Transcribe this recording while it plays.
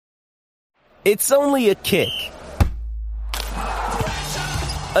It's only a kick,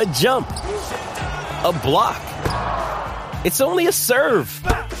 a jump, a block. It's only a serve.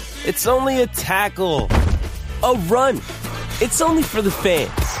 It's only a tackle, a run. It's only for the fans.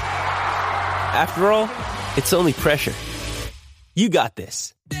 After all, it's only pressure. You got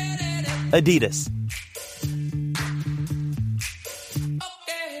this. Adidas.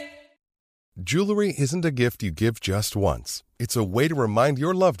 Jewelry isn't a gift you give just once. It's a way to remind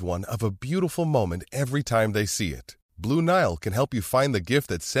your loved one of a beautiful moment every time they see it. Blue Nile can help you find the gift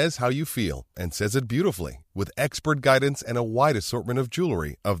that says how you feel and says it beautifully, with expert guidance and a wide assortment of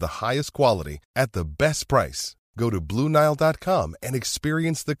jewelry of the highest quality at the best price. Go to BlueNile.com and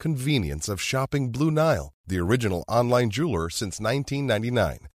experience the convenience of shopping Blue Nile, the original online jeweler since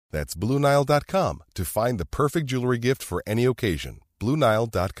 1999. That's BlueNile.com to find the perfect jewelry gift for any occasion.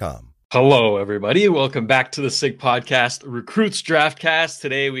 BlueNile.com. Hello, everybody. Welcome back to the SIG Podcast, Recruits Draftcast.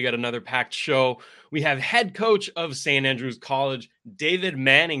 Today, we got another packed show. We have head coach of St. Andrews College, David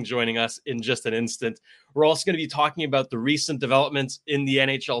Manning, joining us in just an instant. We're also going to be talking about the recent developments in the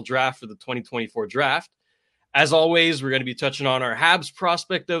NHL draft for the 2024 draft. As always, we're going to be touching on our Habs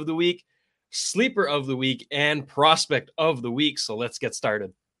prospect of the week, sleeper of the week, and prospect of the week. So let's get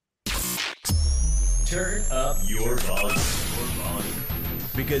started. Turn up your volume.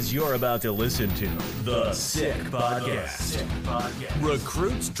 Because you're about to listen to the SIG Podcast.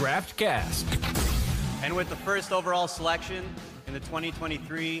 Recruits Draftcast. And with the first overall selection in the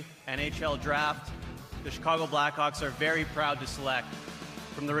 2023 NHL Draft, the Chicago Blackhawks are very proud to select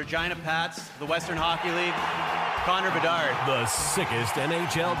from the Regina Pats, the Western Hockey League, Connor Bedard. The sickest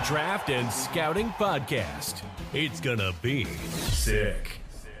NHL draft and scouting podcast. It's gonna be sick.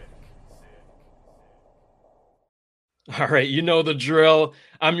 All right, you know the drill.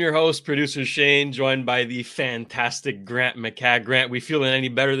 I'm your host, producer Shane, joined by the fantastic Grant McCagg. Grant, we feeling any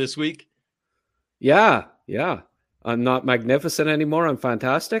better this week? Yeah. I'm not magnificent anymore. I'm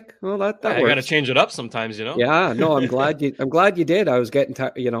fantastic. Well, that works. I got to change it up sometimes, you know. Yeah, no, I'm glad you did. I was getting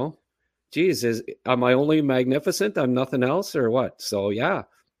tired, Geez, am I only magnificent? I'm nothing else, or what? So yeah,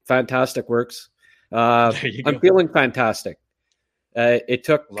 fantastic works. I'm feeling fantastic. It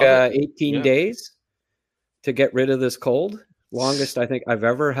took 18 days to get rid of this cold. Longest I think I've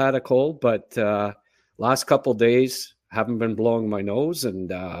ever had a cold, but last couple days haven't been blowing my nose,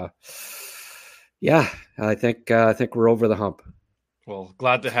 and I think we're over the hump. Well,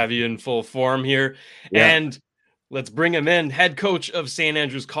 glad to have you in full form here. Yeah. And let's bring him in. Head coach of St.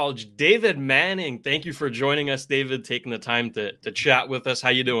 Andrews College, David Manning. Thank you for joining us, David, taking the time to chat with us. How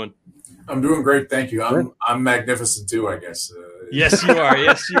you doing? I'm doing great. Thank you. I'm magnificent too, I guess. Yes, you are.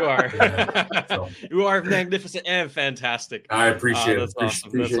 Yes, you are. Yeah, so. You are magnificent and fantastic. I appreciate it. Awesome.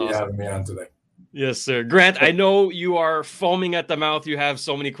 Appreciate you having me on today. Yes, sir. Grant, I know you are foaming at the mouth. You have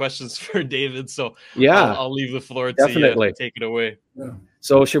so many questions for David, so yeah, I'll leave the floor to you to take it away. Yeah.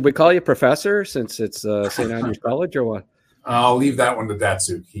 So should we call you professor since it's St. Andrews College, or what? I'll leave that one to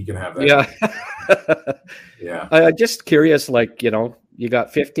Datsuk. He can have that. Yeah. I'm just curious, you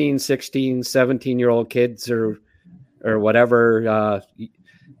got 15, 16, 17-year-old kids or whatever,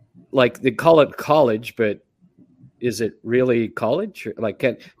 they call it college, but is it really college?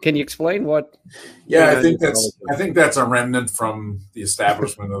 Can you explain what? Yeah, I think that's a remnant from the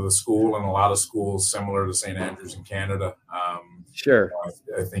establishment of the school, and a lot of schools similar to St. Andrews in Canada. Sure.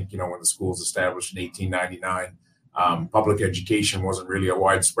 I think, when the school was established in 1899, public education wasn't really a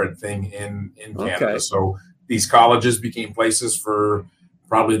widespread thing in Canada. Okay. So these colleges became places for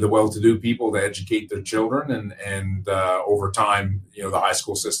probably the well-to-do people to educate their children. And over time, the high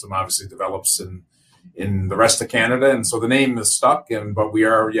school system obviously develops in the rest of Canada. And so the name is stuck. But we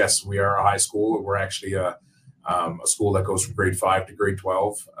are a high school. We're actually a school that goes from grade 5 to grade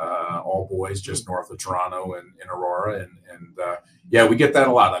 12, all boys, just north of Toronto and in Aurora. And we get that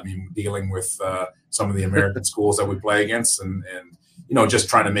a lot. I mean, dealing with some of the American schools that we play against and just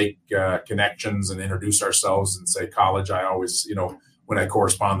trying to make connections and introduce ourselves and say college. I always, when I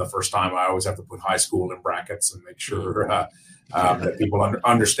correspond the first time, I always have to put high school in brackets and make sure that people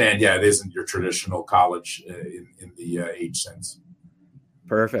understand, it isn't your traditional college in the age sense.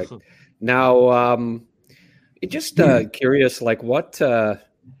 Perfect. Now, just curious, what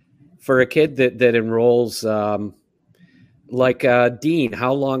for a kid that enrolls, Dean,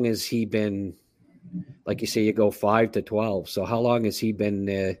 how long has he been, like you say, you go 5 to 12. So how long has he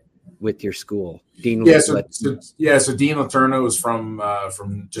been with your school? Dean. So Dean Letourneau is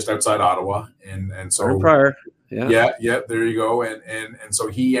from just outside Ottawa, and so prior. Yeah, there you go. And so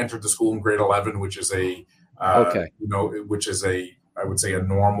he entered the school in grade 11, which is a I would say a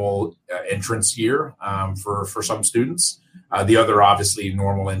normal entrance year for some students. The other obviously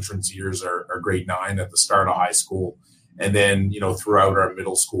normal entrance years are grade 9 at the start of high school. And then, throughout our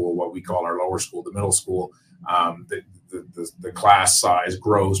middle school, what we call our lower school, the middle school, the class size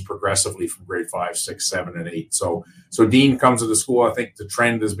grows progressively from grade 5, 6, 7, and 8. So Dean comes to the school. I think the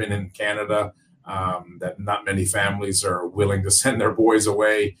trend has been in Canada that not many families are willing to send their boys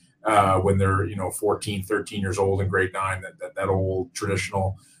away when they're 14, 13 years old in grade 9. That old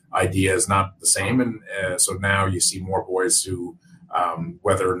traditional idea is not the same, and so now you see more boys who,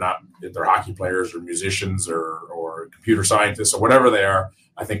 whether or not they're hockey players or musicians or computer scientists or whatever they are,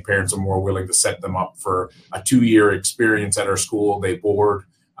 I think parents are more willing to set them up for a 2-year experience at our school. They board,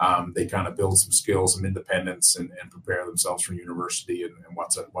 they kind of build some skills, some independence, and prepare themselves for university and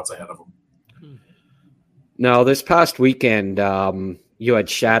what's ahead of them. Now, this past weekend, you had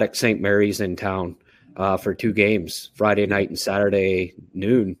Shattuck St. Mary's in town for 2 games, Friday night and Saturday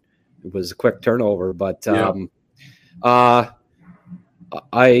noon. It was a quick turnover, but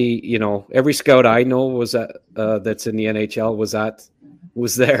every scout I know was that's in the NHL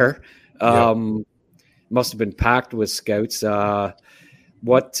was there. Must have been packed with scouts. How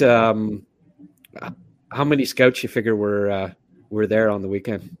many scouts you figure were there on the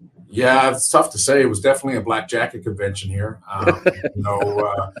weekend? Yeah, it's tough to say. It was definitely a black jacket convention here.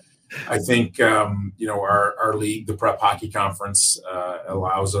 I think, our league, the Prep Hockey Conference,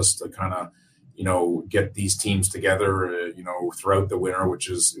 allows us to kind of, get these teams together, throughout the winter, which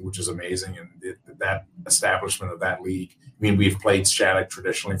is amazing. And that establishment of that league, I mean, we've played Shattuck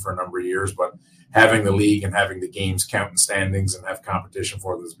traditionally for a number of years, but having the league and having the games count in standings and have competition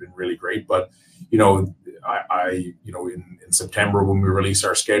for them has been really great. But, in September when we release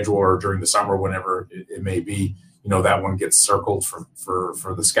our schedule, or during the summer, whenever it may be, that one gets circled for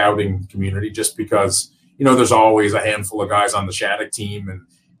the scouting community, just because, there's always a handful of guys on the Shattuck team.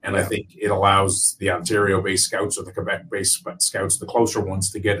 And I think it allows the Ontario-based scouts or the Quebec-based scouts, the closer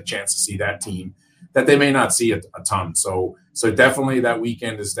ones, to get a chance to see that team that they may not see a ton. So definitely that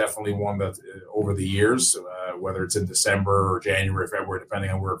weekend is definitely one that over the years, whether it's in December or January, February,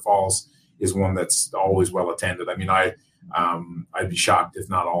 depending on where it falls, is one that's always well attended. I mean, I'd be shocked if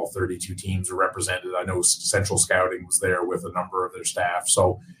not all 32 teams are represented. I know Central Scouting was there with a number of their staff.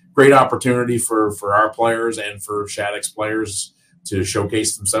 So great opportunity for our players and for Shattuck's players to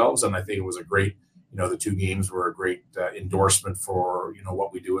showcase themselves. And I think it was a great, the 2 games were a great endorsement for,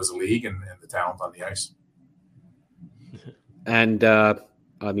 what we do as a league and the talent on the ice. And I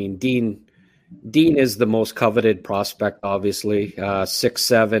mean, Dean is the most coveted prospect, obviously.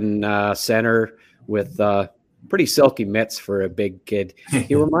 6'7" center with pretty silky mitts for a big kid.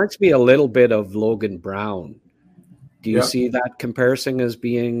 He reminds me a little bit of Logan Brown. Do you see that comparison as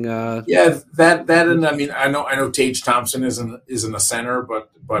being? That and I mean, I know Tage Thompson isn't a center,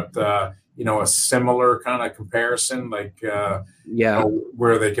 but a similar kind of comparison, like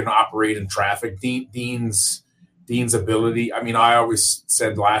where they can operate in traffic. Dean's ability. I mean, I always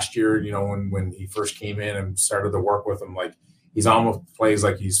said last year, when he first came in and started to work with him, like he's almost plays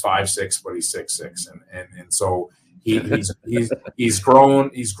like he's 5'6", but he's 6'6", and so he's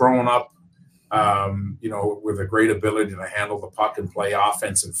grown up. With a great ability to handle the puck and play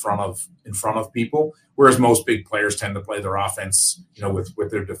offense in front of people, whereas most big players tend to play their offense,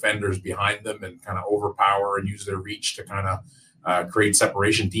 with their defenders behind them and kind of overpower and use their reach to kind of create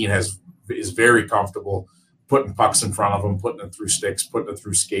separation. Dean is very comfortable putting pucks in front of him, putting it through sticks, putting it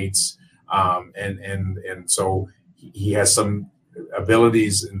through skates, and so he has some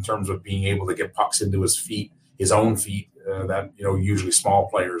abilities in terms of being able to get pucks into his own feet. That usually small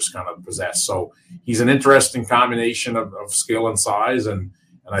players kind of possess. So he's an interesting combination of skill and size, and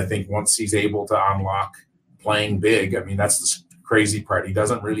I think once he's able to unlock playing big, I mean that's the crazy part. He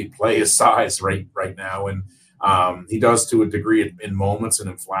doesn't really play his size right now, and he does to a degree in moments and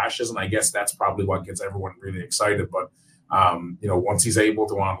in flashes, and I guess that's probably what gets everyone really excited. But once he's able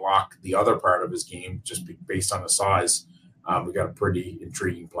to unlock the other part of his game, just based on the size, we got a pretty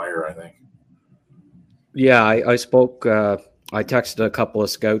intriguing player, I think. Yeah, I spoke. I texted a couple of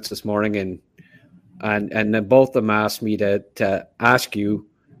scouts this morning, and then both of them asked me to ask you.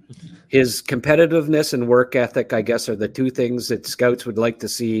 His competitiveness and work ethic, I guess, are the 2 things that scouts would like to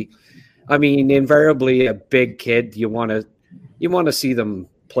see. I mean, invariably, a big kid, you want to see them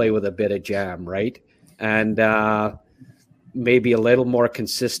play with a bit of jam, right? And maybe a little more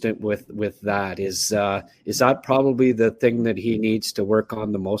consistent with that. Is that probably the thing that he needs to work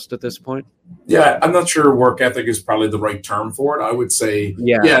on the most at this point? Yeah, I'm not sure work ethic is probably the right term for it. I would say,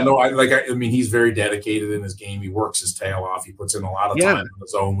 I mean, he's very dedicated in his game. He works his tail off. He puts in a lot of time on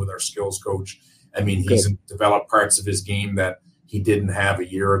his own with our skills coach. I mean, he's developed parts of his game that he didn't have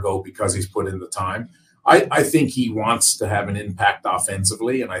a year ago because he's put in the time. I think he wants to have an impact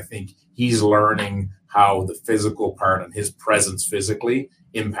offensively, and I think he's learning how the physical part and his presence physically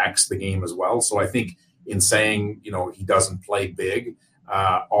impacts the game as well. So I think in saying, he doesn't play big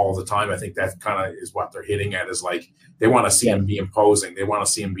all the time, I think that kind of is what they're hitting at, is like they want to see him be imposing. They want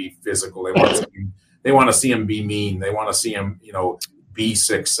to see him be physical. They want to see him be mean. They want to see him, be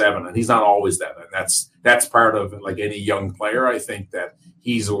 6'7", and he's not always that. And that's part of, like any young player, I think that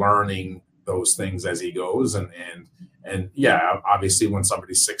he's learning those things as he goes. And yeah, obviously when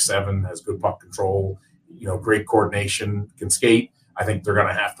somebody's 6'7", has good puck control, great coordination, can skate, I think they're going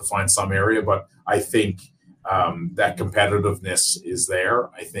to have to find some area. But I think that competitiveness is there.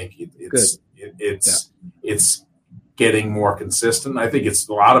 I think it's getting more consistent. I think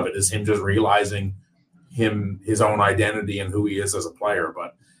a lot of it is him just realizing his own identity and who he is as a player.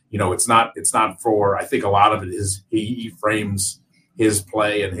 But it's not for, I think a lot of it is he frames his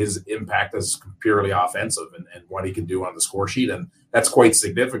play and his impact as purely offensive and what he can do on the score sheet. And that's quite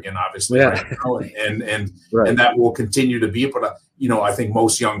significant, obviously, right now. And that will continue to be. But, I think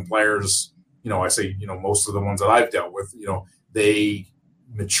most young players, I say, most of the ones that I've dealt with, they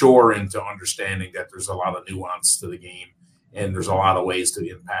mature into understanding that there's a lot of nuance to the game and there's a lot of ways to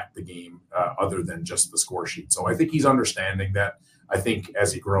impact the game other than just the score sheet. So I think he's understanding that. I think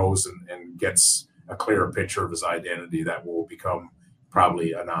as he grows and gets a clearer picture of his identity, that will become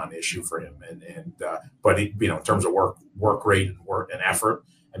probably a non-issue for him. But he, in terms of work rate and effort,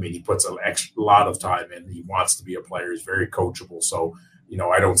 I mean, he puts a lot of time in. He wants to be a player. He's very coachable. So,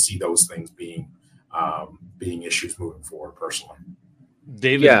 I don't see those things being issues moving forward personally.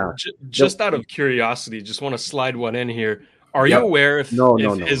 David, just out of curiosity, just want to slide one in here. Are you aware if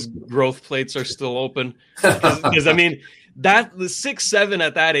his growth plates are still open? Because I mean, that the 6'7"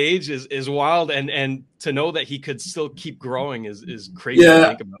 at that age is wild, and to know that he could still keep growing is crazy to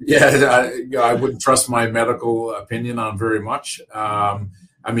think about. Yeah, I wouldn't trust my medical opinion on very much.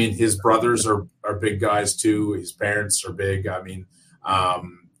 I mean, his brothers are big guys too. His parents are big. I mean,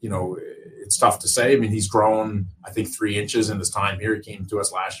 it's tough to say. I mean, he's grown, I think, 3 inches in his time here. He came to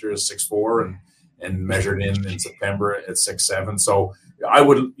us last year as 6'4" and measured in September at 6'7". So I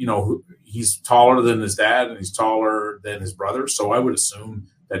would, he's taller than his dad and he's taller than his brother. So I would assume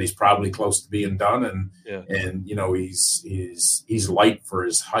that he's probably close to being done. And he's light for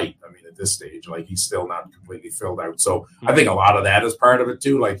his height. I mean, at this stage, like, he's still not completely filled out. So I think a lot of that is part of it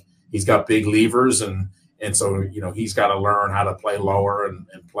too. Like, he's got big levers and so, he's got to learn how to play lower and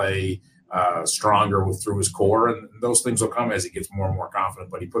play stronger through his core, and those things will come as he gets more and more confident.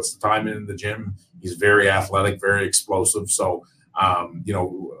 But he puts the time in the gym. He's very athletic, very explosive. So, I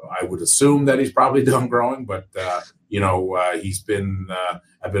would assume that he's probably done growing, but he's been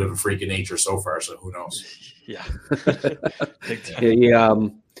a bit of a freak of nature so far. So who knows? Yeah.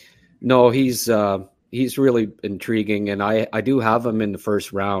 No, he's really intriguing, and I do have him in the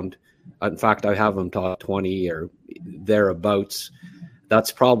first round. In fact, I have him top 20 or thereabouts.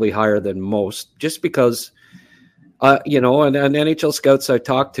 That's probably higher than most, just because, and NHL scouts I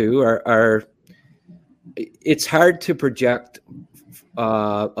talk to are it's hard to project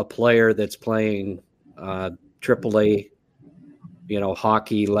a player that's playing AAA,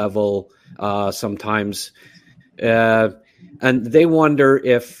 hockey level sometimes. And they wonder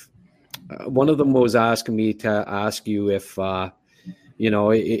if one of them was asking me to ask you if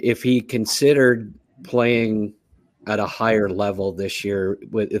he considered playing at a higher level this year,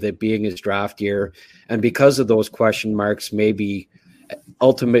 with it being his draft year, and because of those question marks, maybe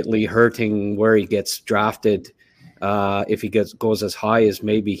ultimately hurting where he gets drafted if he goes as high as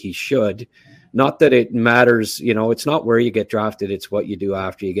maybe he should. Not that it matters, it's not where you get drafted, it's what you do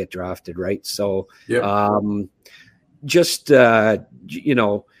after you get drafted, right? So, were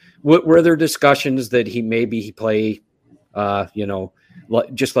there discussions that he play,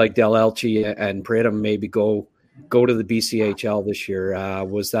 just like Del Elche and Pridham, maybe go to the BCHL this year?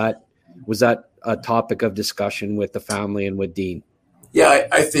 Was that a topic of discussion with the family and with Dean? Yeah,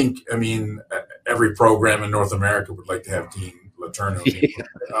 I think, every program in North America would like to have Dean Letourneau,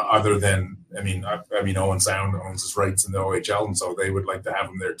 other than, Owen Sound owns his rights in the OHL, and so they would like to have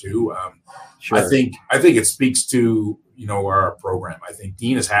him there too. Sure. I think it speaks to, our program. I think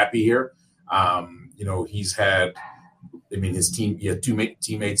Dean is happy here. He's had, his team, he had 2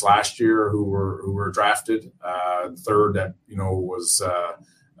 teammates last year who were drafted. Third that, was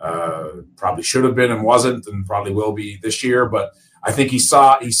probably should have been and wasn't, and probably will be this year. But I think he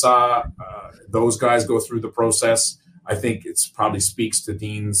saw those guys go through the process. I think it's probably speaks to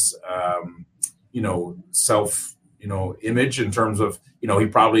Dean's, self, image in terms of, he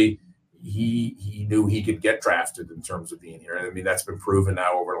probably, he knew he could get drafted in terms of being here. I mean, that's been proven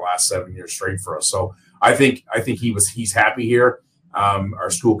now over the last 7 years straight for us. So I think he's happy here. Our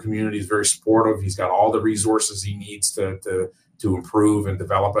school community is very supportive. He's got all the resources he needs to improve and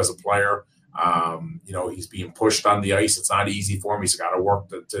develop as a player. He's being pushed on the ice. It's not easy for him. He's got to work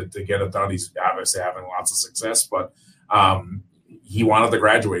to get it done. He's obviously having lots of success, but he wanted to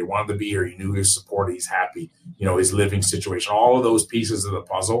graduate. He wanted to be here. He knew his support. He's happy. His living situation, all of those pieces of the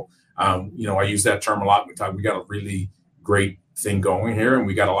puzzle. I use that term a lot. We got a really great thing going here, and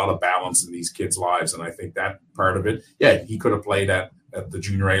we got a lot of balance in these kids' lives. And I think that part of it, he could have played at the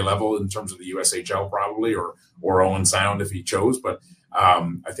junior A level in terms of the USHL probably, or Owen Sound if he chose. But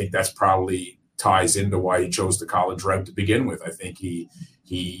I think that's probably ties into why he chose the college route to begin with. I think he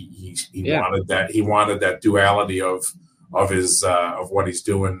wanted that. He wanted that duality of his of what he's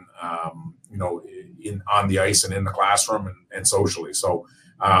doing, on the ice and in the classroom and socially. So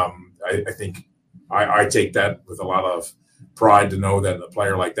I think I take that with a lot of pride to know that a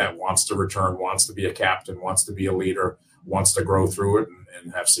player like that wants to return, wants to be a captain, wants to be a leader, wants to grow through it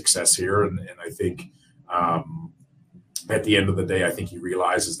and have success here. And I think at the end of the day, I think he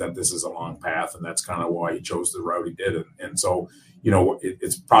realizes that this is a long path, and that's kind of why he chose the route he did. And so,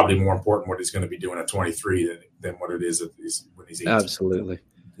 it's probably more important what he's going to be doing at 23 than what it is when he's 18. Absolutely.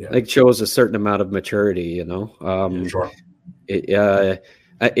 Yeah. It shows a certain amount of maturity, Sure.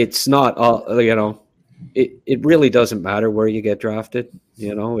 It's not all, it really doesn't matter where you get drafted.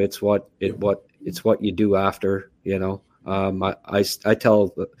 It's what you do after, I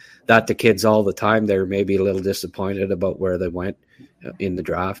tell that to kids all the time. They're maybe a little disappointed about where they went in the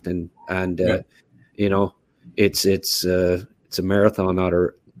draft, and it's a marathon, not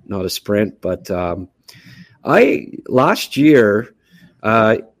a sprint. But last year,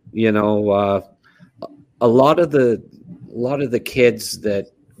 a lot of the kids that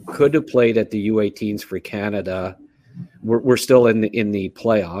could have played at the U18s for Canada were still in the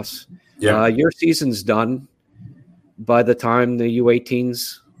playoffs. Yeah. Your season's done by the time the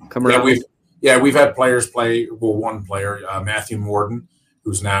U18s come around. We've had players play. Well, one player, Matthew Morden,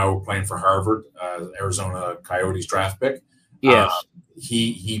 who's now playing for Harvard, Arizona Coyotes draft pick. Yes.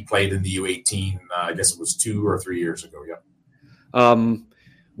 He played in the U18, I guess it was 2 or 3 years ago. Yeah.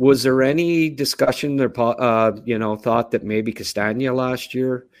 Was there any discussion or thought that maybe Castagna last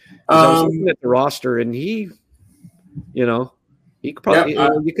year? I was looking at the roster, and he could probably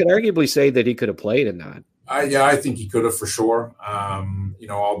you could arguably say that he could have played in that. I think he could have for sure.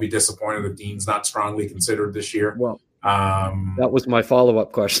 I'll be disappointed if Dean's not strongly considered this year. Well, that was my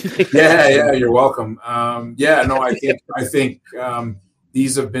follow-up question. Yeah, you're welcome. I think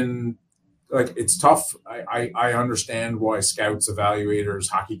these have been it's tough. I understand why scouts, evaluators,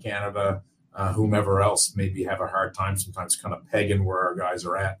 Hockey Canada, whomever else maybe have a hard time sometimes kind of pegging where our guys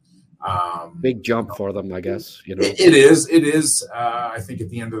are at. Big jump for them, I guess. It is. I think at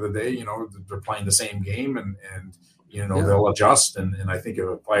the end of the day, they're playing the same game, and they'll adjust. And I think if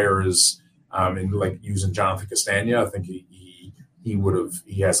a player is, using Jonathan Castagna, I think he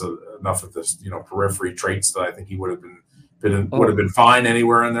has enough of this, periphery traits that I think he would have been fine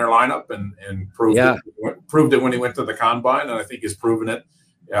anywhere in their lineup, and proved it when he went to the combine, and I think he's proven it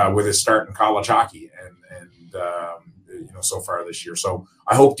with his start in college hockey and so far this year. So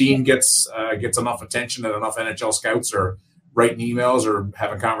I hope Dean gets enough attention that enough NHL scouts are writing emails or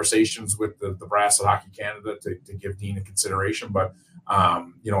having conversations with the brass at Hockey Canada to give Dean a consideration. But I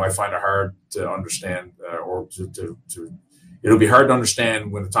find it hard to understand, it'll be hard to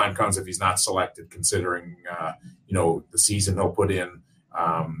understand when the time comes if he's not selected, considering the season he'll put in,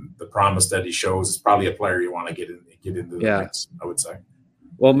 the promise that he shows. Is probably a player you want to get into the mix, I would say.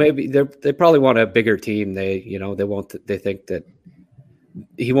 Well, maybe they probably want a bigger team. They think that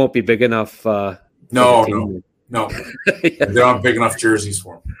he won't be big enough. No. They don't have big enough jerseys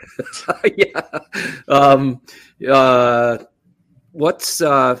for him. What's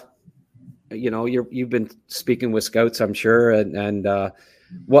you've been speaking with scouts, I'm sure, and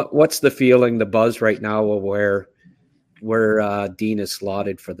what's the feeling, the buzz right now of where Dean is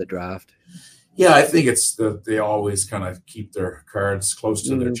slotted for the draft? Yeah, I think it's that they always kind of keep their cards close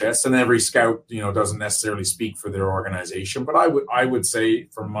to their chest, and every scout, doesn't necessarily speak for their organization. But I would say,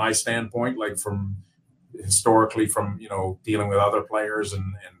 from my standpoint, from historically, from dealing with other players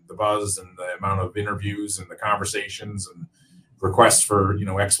and the buzz and the amount of interviews and the conversations and requests for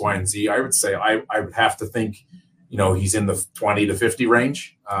X, Y, and Z, I would say I would have to think he's in the 20 to 50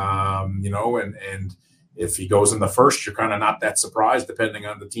 range, and if he goes in the first, you're kind of not that surprised, depending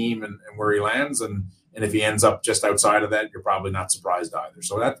on the team and where he lands. And if he ends up just outside of that, you're probably not surprised either.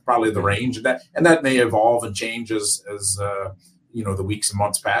 So that's probably the range, and that may evolve and change as the weeks and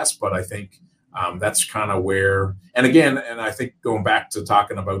months pass. But I think that's kind of where, and again, and I think going back to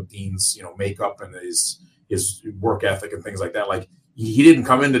talking about Dean's, makeup and his work ethic and things like that, like he didn't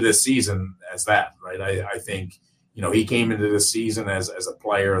come into this season as that, right? I think, he came into this season as a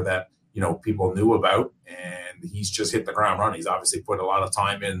player that, people knew about, and he's just hit the ground running. He's obviously put a lot of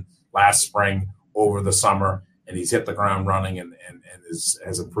time in last spring, over the summer, and he's hit the ground running and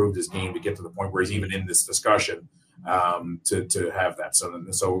has improved his game to get to the point where he's even in this discussion to have that.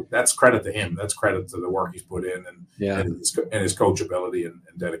 So that's credit to him. That's credit to the work he's put in and his coachability and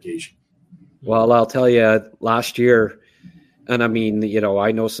dedication. Well, I'll tell you, last year, and I mean,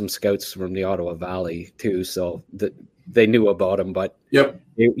 I know some scouts from the Ottawa Valley too, so they knew about him. But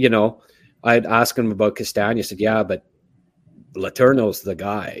I'd ask him about Castagna. I said, yeah, but Letourneau's the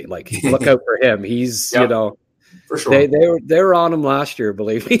guy. Like, look out for him. He's for sure. They were on him last year,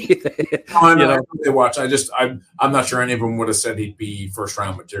 believe me. They watch. I'm not sure any of them would have said he'd be first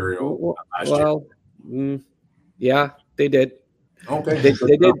round material last year. Yeah, they did. Okay,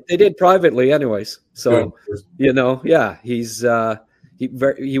 they did privately, anyways. So he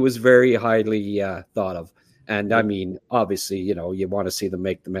was very highly thought of, and I mean, obviously, you want to see them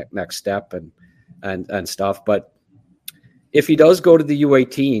make the next step and stuff. But if he does go to the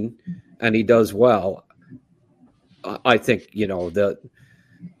U18 and he does well, I think he'll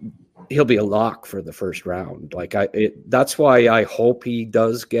be a lock for the first round. Like that's why I hope he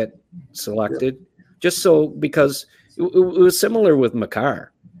does get selected, just so because. It was similar with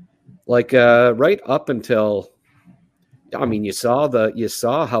Makar, like right up until, I mean, you saw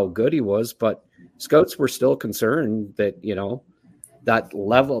how good he was, but scouts were still concerned that that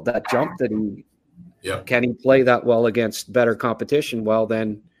level, that jump that can he play that well against better competition? Well,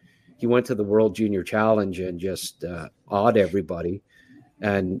 then he went to the World Junior Challenge and just awed everybody,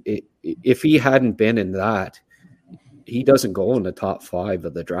 and if he hadn't been in that, he doesn't go in the top 5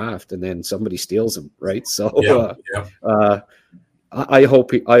 of the draft, and then somebody steals him, right? So I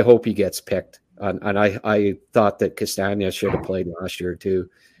hope he gets picked, and I thought that Castagna should have played last year too,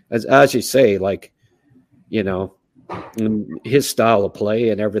 as you say, like his style of play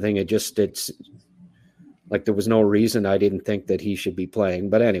and everything. It's like there was no reason I didn't think that he should be playing.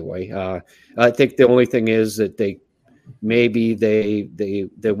 But anyway, I think the only thing is that they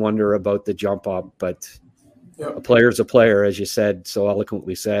wonder about the jump up, but. A player's a player, as you said, so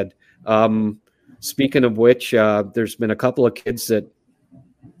eloquently said. Speaking of which, there's been a couple of kids that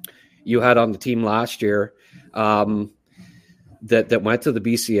you had on the team last year that went to the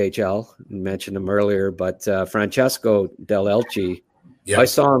BCHL. You mentioned him earlier, but Francesco Del Elci, I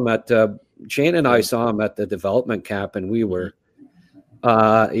saw him at Shane and I saw him at the development camp, and we were,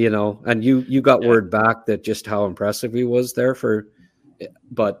 and you got word back that just how impressive he was there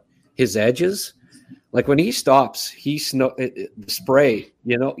but his edges. Like when he stops, the spray,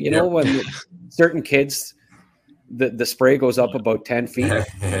 when certain kids, the spray goes up about 10 feet.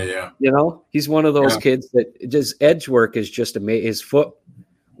 He's one of those kids that just edge work is just amazing. His foot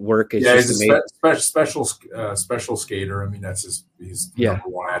work is just amazing. Special skater. I mean, that's his number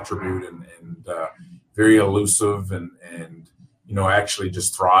one attribute, and very elusive and actually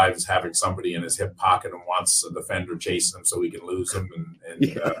just thrives having somebody in his hip pocket and wants a defender chasing him so he can lose him.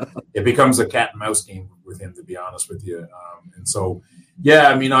 And it becomes a cat and mouse game with him, to be honest with you. And so,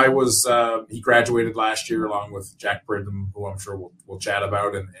 I mean, he graduated last year along with Jack Bridham, who I'm sure we'll chat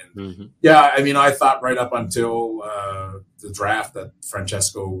about. And I mean, I thought right up until the draft that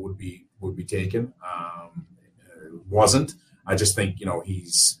Francesco would be taken. Wasn't. I just think,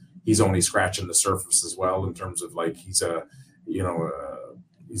 he's only scratching the surface as well in terms of like, he's a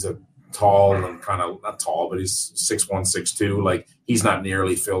tall and kind of not tall, but he's 6'1", 6'2". Like he's not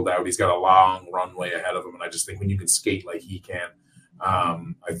nearly filled out. He's got a long runway ahead of him. And I just think when you can skate like he can,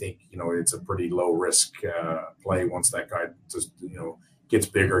 I think, it's a pretty low risk play once that guy just, gets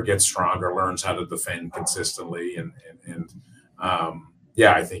bigger, gets stronger, learns how to defend consistently.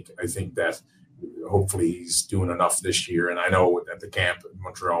 I think that hopefully he's doing enough this year. And I know at the camp,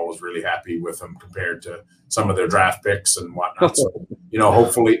 Montreal was really happy with him compared to some of their draft picks and whatnot. So,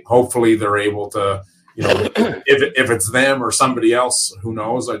 hopefully they're able to, if it's them or somebody else, who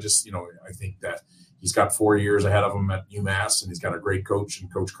knows? I think that he's got 4 years ahead of him at UMass, and he's got a great coach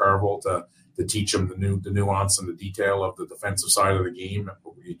and Coach Carville to teach him the nuance and the detail of the defensive side of the game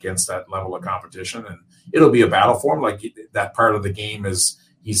against that level of competition. And it'll be a battle for him. Like that part of the game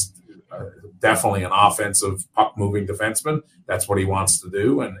he's definitely an offensive puck moving defenseman. That's what he wants to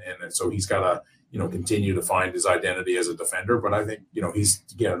do. And so he's got to, continue to find his identity as a defender. But I think, he's,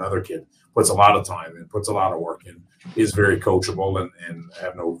 again, another kid, puts a lot of time in, puts a lot of work in, is very coachable, and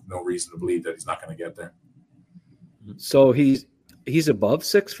have no reason to believe that he's not going to get there. So he's he's above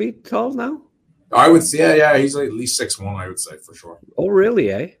 6 feet tall now? I would say, yeah, he's at least 6'1", I would say, for sure. Oh,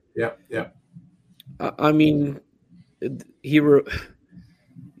 really, eh? Yeah, yeah. I mean,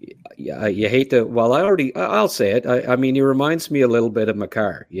 yeah, you hate to. Well, I'll say it. I mean, he reminds me a little bit of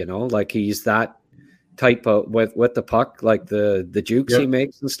Makar. Like he's that type of with the puck, like the jukes he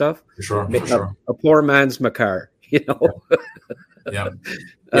makes and stuff. For sure. A poor man's Makar. Yeah.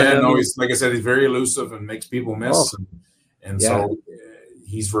 No, he's, like I said, he's very elusive and makes people miss, so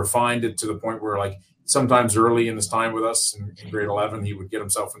he's refined it to the point where, like, sometimes early in his time with us in grade 11, he would get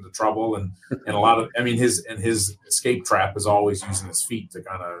himself into trouble, and a lot of, I mean, his escape trap is always using his feet to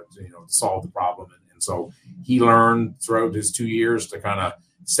kind of solve the problem, and so he learned throughout his 2 years to kind of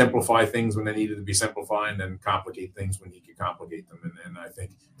simplify things when they needed to be simplified and complicate things when he could complicate them, and I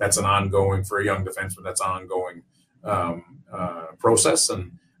think that's an ongoing, for a young defenseman, that's an ongoing process.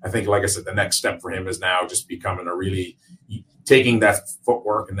 And I think, like I said, the next step for him is now just becoming taking that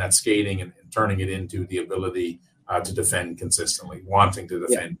footwork and that skating and turning it into the ability to defend consistently, wanting to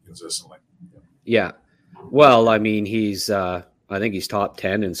defend consistently. Yeah. Well, I mean, I think he's top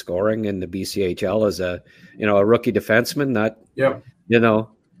 10 in scoring in the BCHL as a rookie defenseman.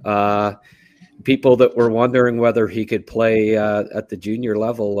 People that were wondering whether he could play at the junior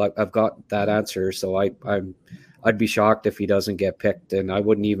level, I've got that answer. So I'd be shocked if he doesn't get picked, and I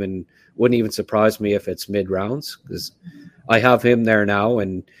wouldn't even surprise me if it's mid rounds, because I have him there now.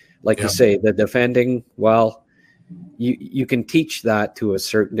 And like you say, the defending, well, you can teach that to a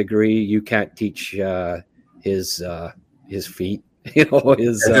certain degree. You can't teach his feet. At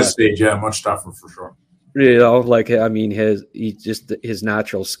this stage, much tougher for sure. I mean, his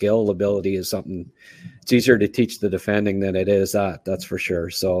natural skill ability is something. It's easier to teach the defending than it is that's for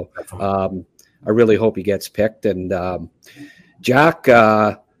sure. So I really hope he gets picked. And Jack,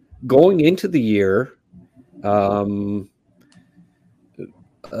 going into the year, the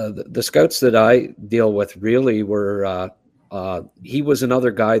scouts that I deal with really were he was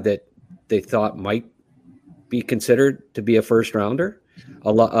another guy that they thought might be considered to be a first rounder.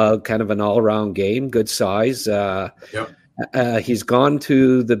 Kind of an all-around game, good size. He's gone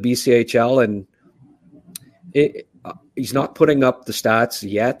to the BCHL, and he's not putting up the stats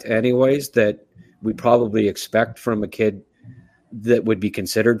yet anyways that we probably expect from a kid that would be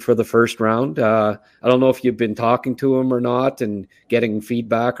considered for the first round. I don't know if you've been talking to him or not and getting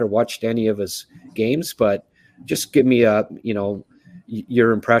feedback or watched any of his games, but just give me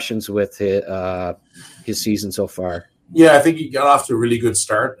your impressions with his season so far. Yeah, I think he got off to a really good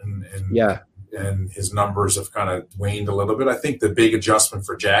start, and his numbers have kind of waned a little bit. I think the big adjustment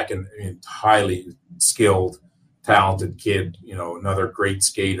for Jack, and highly skilled, talented kid, another great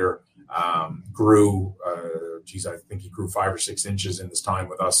skater, grew. I think he grew 5 or 6 inches in his time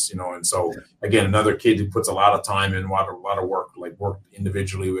with us, and so again, another kid who puts a lot of time in, a lot of work, worked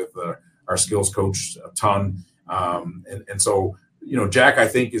individually with our skills coach a ton, and so Jack, I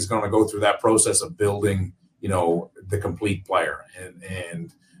think, is going to go through that process of building, the complete player, and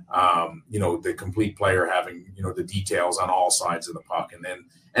the complete player having, the details on all sides of the puck.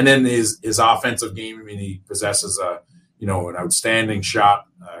 And then his offensive game, I mean, he possesses an outstanding shot,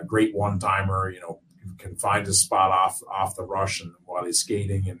 great one-timer, can find his spot off the rush and while he's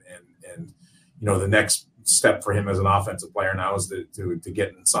skating. And the next step for him as an offensive player now is to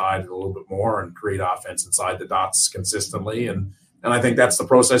get inside a little bit more and create offense inside the dots consistently. And I think that's the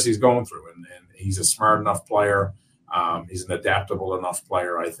process he's going through. And he's a smart enough player. He's an adaptable enough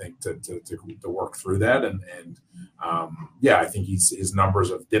player, I think, to work through that. I think his numbers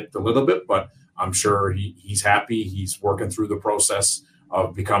have dipped a little bit, but I'm sure he's happy. He's working through the process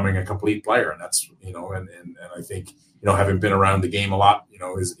of becoming a complete player. And that's, and I think, having been around the game a lot,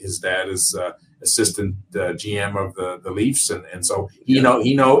 his dad is assistant GM of the Leafs. And so, he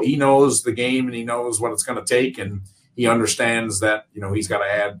knows the game, and he knows what it's going to take. And he understands that, he's got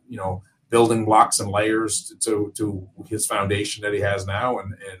to add, building blocks and layers to his foundation that he has now.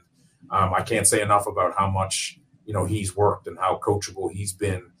 And I can't say enough about how much, he's worked and how coachable he's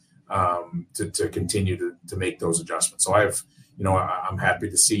been to continue to make those adjustments. So I'm happy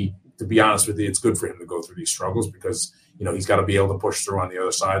to see, to be honest with you, it's good for him to go through these struggles, because, he's got to be able to push through on the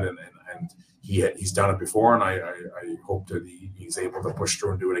other side. And he's done it before. And I hope that he's able to push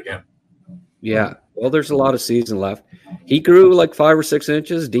through and do it again. Yeah. Well, there's a lot of season left. He grew 5 or 6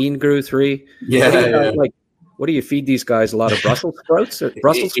 inches. Dean grew 3. Yeah. What do you feed these guys? A lot of Brussels sprouts or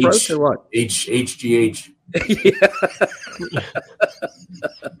what? HGH.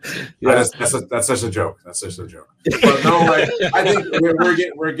 Yeah. That's such a joke. That's such a joke. But no, I think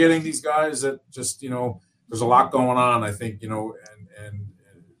we're getting these guys that just, there's a lot going on, I think, and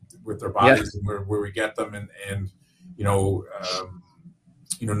with their bodies and where we get them. And none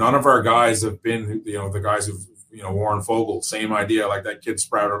of our guys have been, the guys who've, Warren Fogle, same idea. Like that kid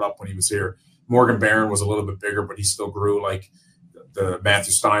sprouted up when he was here. Morgan Barron was a little bit bigger, but he still grew. Like the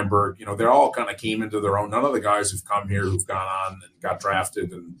Matthew Steinberg, they all kind of came into their own. None of the guys who've come here who've gone on and got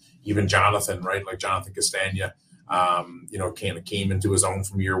drafted, and even Jonathan, right? Like Jonathan Castagna, kind of came into his own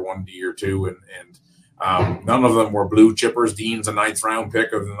from year 1 to year 2. And none of them were blue chippers. Dean's a 9th round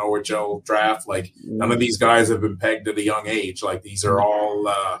pick of the OHL draft. Like none of these guys have been pegged at a young age. Like these are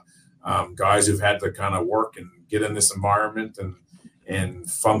all guys who've had to kind of work and get in this environment and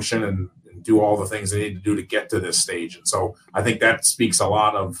function and do all the things they need to do to get to this stage. And so I think that speaks a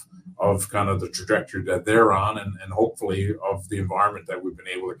lot of kind of the trajectory that they're on, and hopefully of the environment that we've been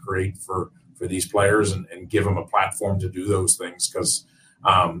able to create for these players and give them a platform to do those things. Because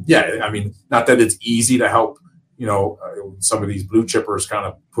not that it's easy to help, some of these blue chippers kind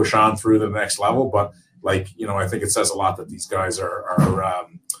of push on through the next level, but I think it says a lot that these guys are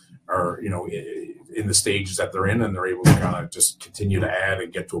in the stages that they're in, and they're able to kind of just continue to add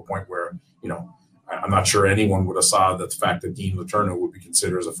and get to a point where, I'm not sure anyone would have saw that the fact that Dean Letourneau would be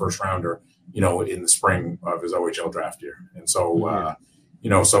considered as a first rounder, in the spring of his OHL draft year. And so,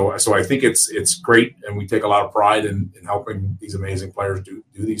 so I think it's great, and we take a lot of pride in helping these amazing players do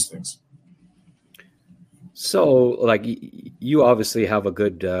these things. So, like, you obviously have a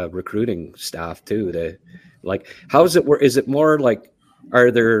good recruiting staff too. How is it? Is it more like,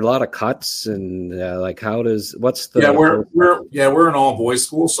 are there a lot of cuts, and what's the? We're an all boys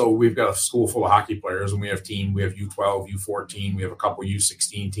school, so we've got a school full of hockey players, and we have U12, U14, we have a couple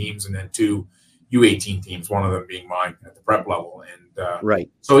U16 teams, and then 2 U18 teams. One of them being mine at the prep level, and right.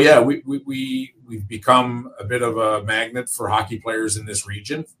 So yeah, we've become a bit of a magnet for hockey players in this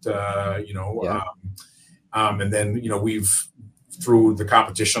region. And then we've, through the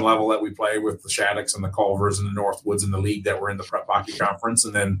competition level that we play with the Shaddocks and the Culvers and the Northwoods in the league that we're in the prep hockey conference.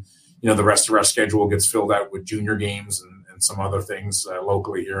 And then, the rest of our schedule gets filled out with junior games and some other things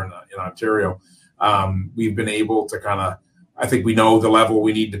locally here in Ontario. We've been able to I think we know the level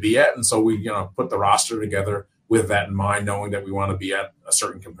we need to be at. And so we, put the roster together with that in mind, knowing that we want to be at a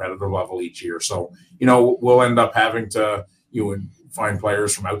certain competitive level each year. So, we'll end up having to, find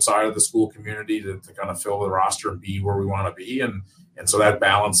players from outside of the school community to kind of fill the roster and be where we want to be. And so that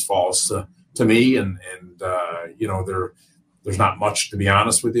balance falls to me. And there's not much, to be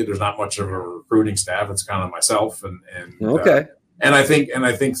honest with you, there's not much of a recruiting staff. It's kind of myself. Okay. And I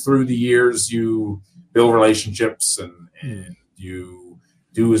think through the years you build relationships and you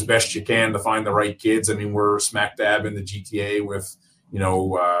do as best you can to find the right kids. I mean, we're smack dab in the GTA with,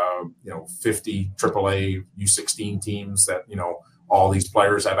 50 AAA U16 teams that, all these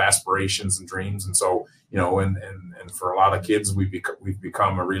players have aspirations and dreams. And so, and for a lot of kids, we've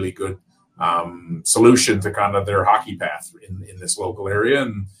become a really good solution to kind of their hockey path in this local area.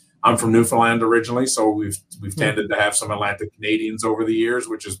 And I'm from Newfoundland originally, so we've tended to have some Atlantic Canadians over the years,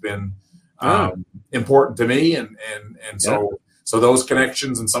 which has been important to me. And so those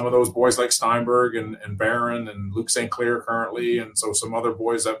connections and some of those boys like Steinberg and Barron and Luke St. Clair currently, and so some other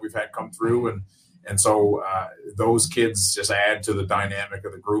boys that we've had come through, and so those kids just add to the dynamic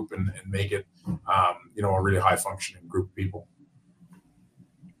of the group and make it, a really high functioning group of people.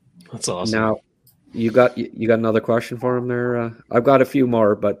 That's awesome. Now, you got another question for him there? I've got a few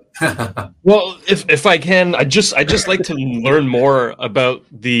more, but well, if I can, I just like to learn more about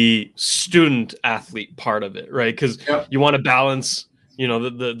the student athlete part of it, right? Because you want to balance,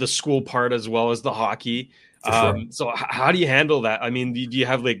 the school part as well as the hockey. Sure. So how do you handle that? I mean, do you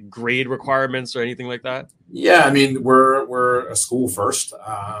have like grade requirements or anything like that? Yeah, I mean, we're a school first.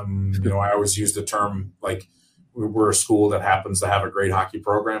 I always use the term like we're a school that happens to have a great hockey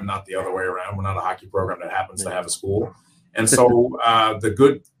program, not the other way around. We're not a hockey program that happens to have a school. And so the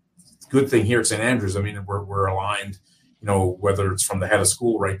good thing here at St. Andrews, I mean, we're aligned, whether it's from the head of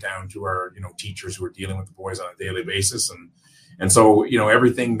school right down to our, teachers who are dealing with the boys on a daily basis. And so,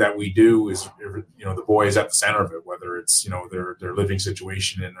 everything that we do is, the boy is at the center of it, whether it's, their living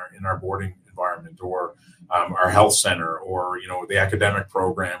situation in our boarding environment or our health center or, the academic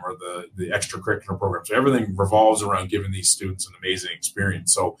program or the extracurricular program. So everything revolves around giving these students an amazing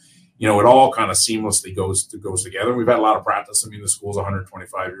experience. So, it all kind of seamlessly goes together. We've had a lot of practice. I mean, the school's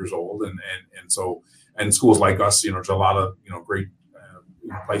 125 years old. And schools like us, there's a lot of, great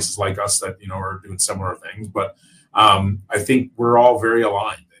places like us that, are doing similar things. But I think we're all very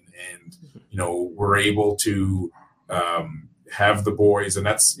aligned and we're able to have the boys. And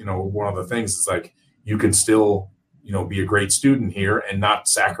that's, one of the things is like, you can still, be a great student here and not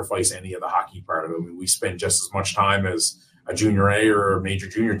sacrifice any of the hockey part of it. I mean, we spend just as much time as junior A or a major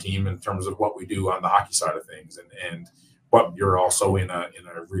junior team in terms of what we do on the hockey side of things. But you're also in a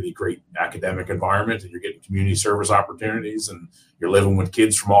really great academic environment, and you're getting community service opportunities, and you're living with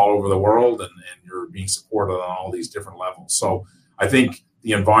kids from all over the world, and you're being supported on all these different levels. So I think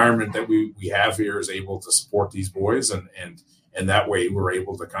the environment that we have here is able to support these boys, and that way we're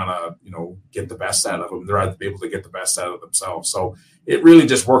able to kind of, get the best out of them. They're able to get the best out of themselves. So it really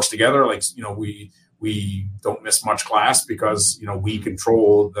just works together. Like, we don't miss much class because, we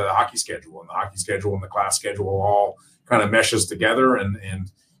control the hockey schedule, and the hockey schedule and the class schedule all kind of meshes together. And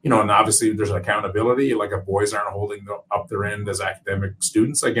obviously there's an accountability. Like, if boys aren't holding up their end as academic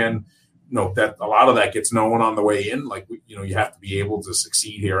students, again, that a lot of that gets known on the way in. Like, you have to be able to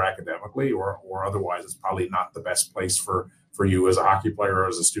succeed here academically, or otherwise it's probably not the best place for you as a hockey player or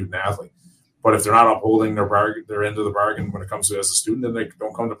as a student athlete. But if they're not upholding their end of the bargain when it comes to as a student, then they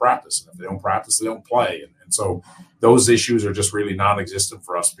don't come to practice. And if they don't practice, they don't play. And so those issues are just really non-existent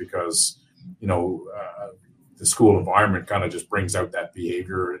for us because, the school environment kind of just brings out that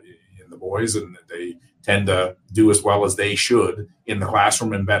behavior in the boys, and they tend to do as well as they should in the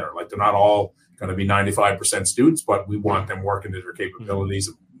classroom and better. Like, they're not all going to be 95% students, but we want them working to their capabilities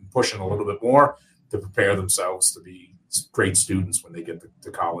and pushing a little bit more to prepare themselves to be great students when they get to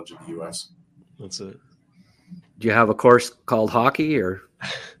college in the U.S. That's it. Do you have a course called hockey, or?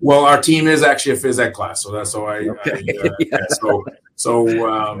 Well, our team is actually a phys ed class, so that's that's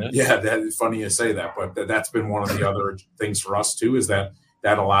funny you say that, but that's been one of the other things for us too, is that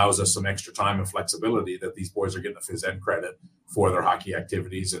allows us some extra time and flexibility, that these boys are getting a phys ed credit for their hockey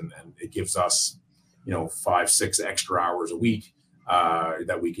activities, and it gives us 5-6 extra hours a week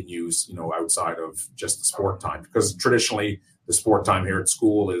that we can use outside of just the sport time, because traditionally the sport time here at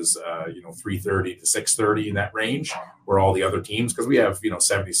school is 3:30 to 6:30, in that range, where all the other teams, because we have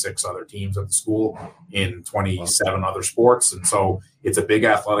 76 other teams at the school in 27 other sports, and so it's a big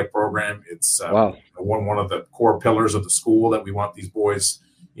athletic program. It's one of the core pillars of the school, that we want these boys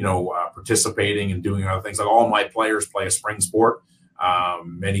participating and doing other things. Like, all my players play a spring sport.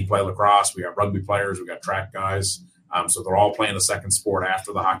 Many play lacrosse. We got rugby players. We got track guys. So they're all playing a second sport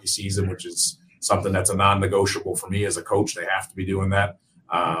after the hockey season, which is something that's a non-negotiable for me as a coach. They have to be doing that.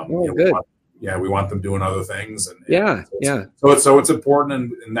 Good. We want them doing other things. So it's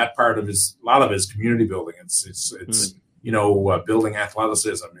important, and that part of a lot of it is community building. It's building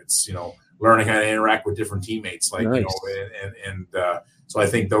athleticism. It's learning how to interact with different teammates. Like, nice. So I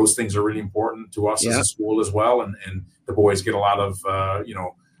think those things are really important to us as a school as well. And the boys get a lot of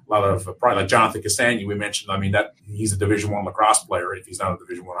pride. Like Jonathan Castagna, we mentioned. I mean, that he's a Division I lacrosse player if he's not a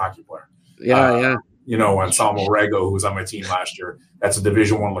Division I hockey player. And Salmo Rego, who was on my team last year, that's a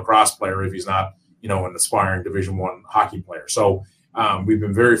Division I lacrosse player if he's not, an aspiring Division I hockey player. So we've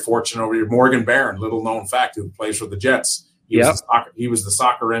been very fortunate over here. Morgan Barron, little known fact, who plays for the Jets. He was the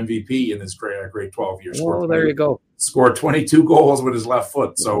soccer MVP in his grade 12 years. There you go. Scored 22 goals with his left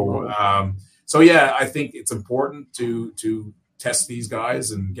foot. So, I think it's important to test these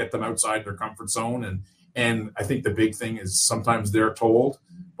guys and get them outside their comfort zone. And I think the big thing is sometimes they're told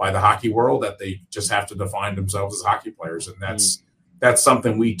by the hockey world that they just have to define themselves as hockey players. And that's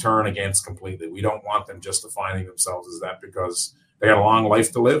something we turn against completely. We don't want them just defining themselves as that, because they got a long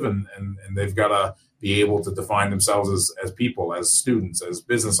life to live, and they've got to be able to define themselves as people, as students, as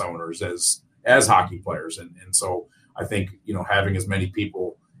business owners, as hockey players. And so I think, having as many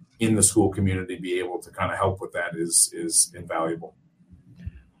people in the school community be able to kind of help with that is invaluable.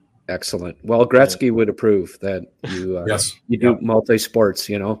 Excellent. Well, Gretzky would approve that you do multi-sports,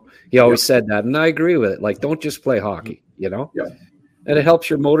 He always said that, and I agree with it. Like, don't just play hockey, And it helps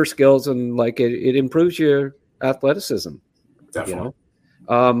your motor skills, and it improves your athleticism. Definitely.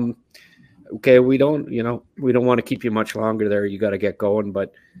 Okay, we don't want to keep you much longer there. You got to get going,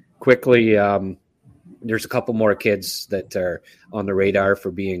 but quickly, there's a couple more kids that are on the radar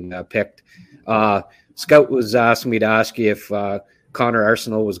for being picked. Scout was asking me to ask you if Connor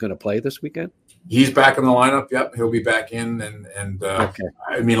Arsenault was going to play this weekend. He's back in the lineup. Yep, he'll be back in. And okay.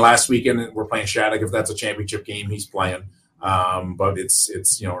 I mean, last weekend we're playing Shattuck. If that's a championship game, he's playing. But it's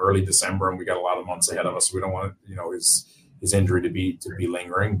early December, and we got a lot of months ahead of us. So we don't want his injury to be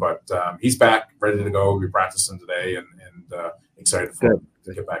lingering. But he's back, ready to go. We're practicing today, and excited for him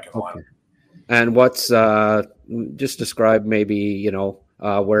to get back in the lineup. And what's just describe maybe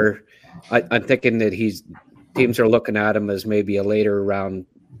where I'm thinking that teams are looking at him as maybe a later round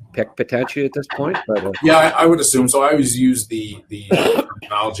pick potentially at this point. But I would assume so. I always use the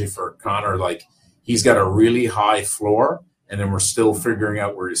terminology for Connor, like he's got a really high floor, and then we're still figuring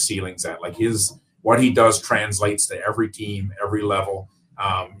out where his ceiling's at. Like what he does translates to every team, every level.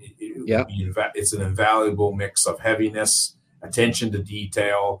 It's an invaluable mix of heaviness, attention to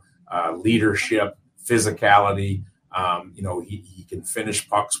detail, leadership, physicality. He can finish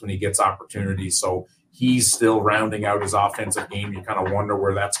pucks when he gets opportunities. So he's still rounding out his offensive game. You kind of wonder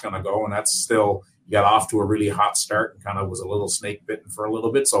where that's going to go. And that's still, he got off to a really hot start and kind of was a little snake bitten for a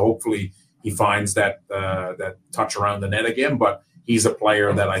little bit. So hopefully he finds that touch around the net again. But he's a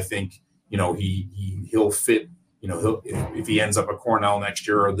player that I think, he'll fit. If he ends up at Cornell next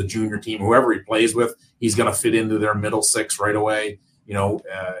year or the junior team, whoever he plays with, he's going to fit into their middle six right away.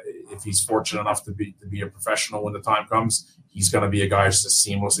 If he's fortunate enough to be a professional when the time comes, he's going to be a guy who's just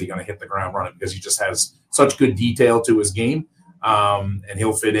seamlessly going to hit the ground running because he just has such good detail to his game, and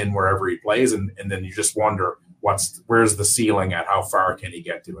he'll fit in wherever he plays. And then you just wonder where's the ceiling at, how far can he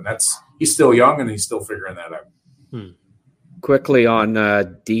get to? And he's still young and he's still figuring that out. Quickly on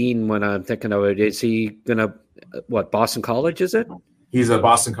Dean, when I'm thinking of it, is he going to, Boston College, is it? He's a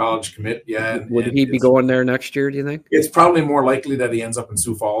Boston College commit, yeah. Would he be going there next year, do you think? It's probably more likely that he ends up in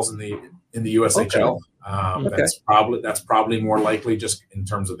Sioux Falls in the USHL. Okay. That's probably more likely just in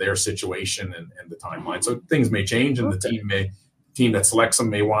terms of their situation and the timeline. So things may change, and the team that selects him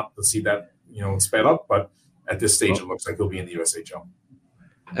may want to see that sped up. But at this stage, it looks like he'll be in the USHL.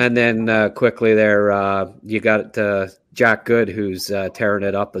 And then quickly there, you got Jack Good, who's tearing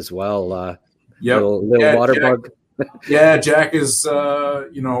it up as well. Little water bug. Yeah, Jack is, he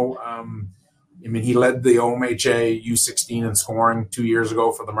led the OMHA U16 in scoring 2 years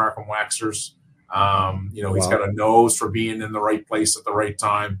ago for the Markham Waxers. He's got a nose for being in the right place at the right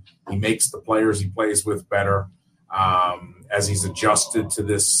time. He makes the players he plays with better. As he's adjusted to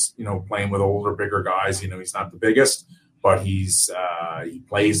this, playing with older, bigger guys, he's not the biggest, but he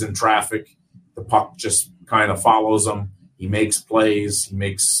plays in traffic. The puck just kind of follows him. He makes plays. He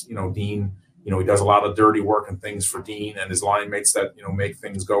makes, Dean, he does a lot of dirty work and things for Dean and his line mates that, make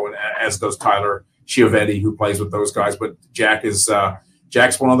things go, and as does Tyler Chiovetti, who plays with those guys. But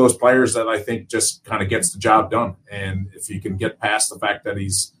Jack's one of those players that I think just kind of gets the job done. And if you can get past the fact that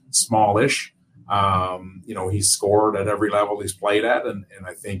he's smallish, he's scored at every level he's played at. And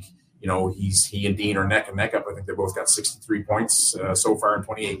I think, he and Dean are neck and neck up. I think they both got 63 points so far in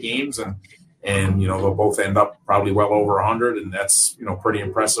 28 games. And they'll both end up probably well over 100, and that's pretty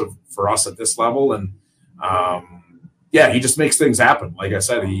impressive for us at this level. And he just makes things happen. Like I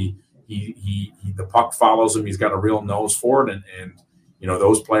said, he the puck follows him. He's got a real nose for it, and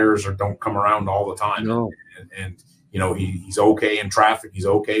those players don't come around all the time. No. And he's okay in traffic. He's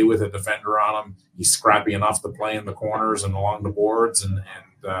okay with a defender on him. He's scrappy enough to play in the corners and along the boards, and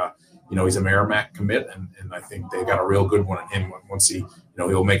he's a Merrimack commit, and I think they got a real good one in him once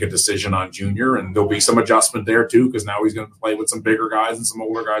he'll make a decision on junior, and there'll be some adjustment there too, because now he's going to play with some bigger guys and some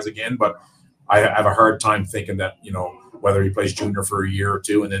older guys again. But I have a hard time thinking that, whether he plays junior for a year or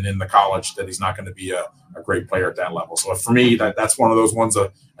two and then in the college, that he's not going to be a great player at that level. So for me, that's one of those ones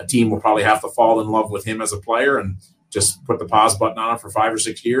a team will probably have to fall in love with him as a player and just put the pause button on it for 5 or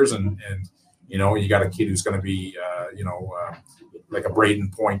 6 years. And you got a kid who's going to be, like a Braden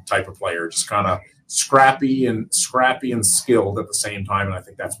Point type of player, just kind of scrappy and skilled at the same time. And I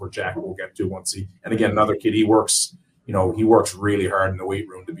think that's where Jack will get to once and again, another kid, he works really hard in the weight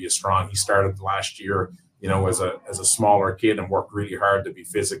room to be strong. He started last year, as a smaller kid and worked really hard to be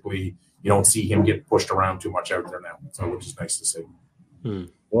physically, you don't see him get pushed around too much out there now. So, which is nice to see.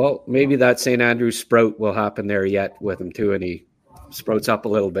 Well, maybe that St. Andrews sprout will happen there yet with him too. And he sprouts up a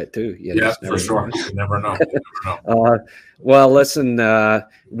little bit too. For sure. You never know. Well, listen, I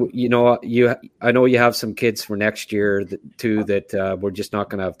know you have some kids for next year that we're just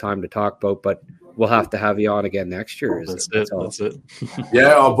not going to have time to talk about, but we'll have to have you on again next year. That's it.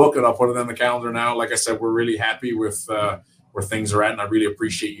 Yeah, I'll book it. I'll put it on the calendar now. Like I said, we're really happy with where things are at, and I really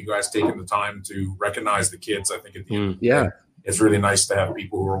appreciate you guys taking the time to recognize the kids. I think at the end, it's really nice to have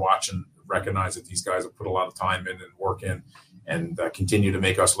people who are watching recognize that these guys have put a lot of time in and work in, and continue to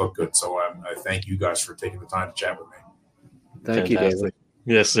make us look good. So I thank you guys for taking the time to chat with me. Thank you, David.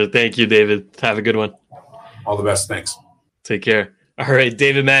 Yes, sir. Thank you, David. Have a good one. All the best. Thanks. Take care. All right,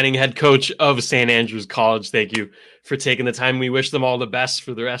 David Manning, head coach of St. Andrews College. Thank you for taking the time. We wish them all the best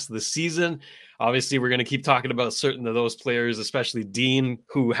for the rest of the season. Obviously, we're going to keep talking about certain of those players, especially Dean,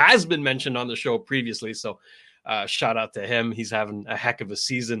 who has been mentioned on the show previously. So shout out to him. He's having a heck of a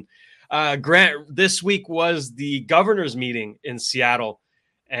season. Grant, this week was the governor's meeting in Seattle,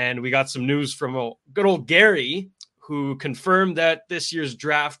 and we got some news from good old Gary, who confirmed that this year's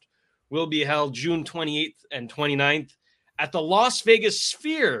draft will be held June 28th and 29th at the Las Vegas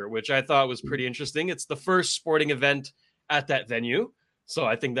Sphere, which I thought was pretty interesting. It's the first sporting event at that venue, so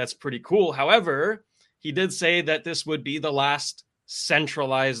I think that's pretty cool. However, he did say that this would be the last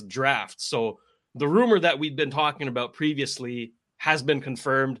centralized draft. So the rumor that we'd been talking about previously has been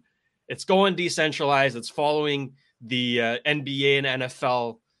confirmed. It's going decentralized. It's following the NBA and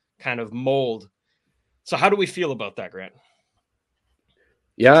NFL kind of mold. So how do we feel about that, Grant?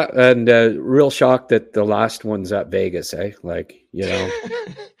 Yeah, and real shocked that the last one's at Vegas, eh? Like,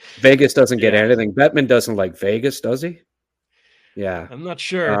 Vegas doesn't get anything. Bettman doesn't like Vegas, does he? Yeah. I'm not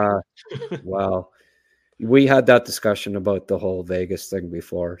sure. Well, we had that discussion about the whole Vegas thing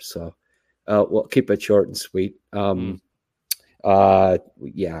before, so we'll keep it short and sweet.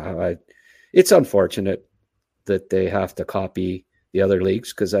 It's unfortunate that they have to copy the other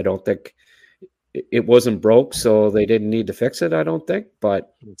leagues, because I don't think it wasn't broke, so they didn't need to fix it, I don't think.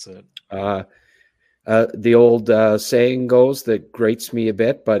 But that's it. The old saying goes that grates me a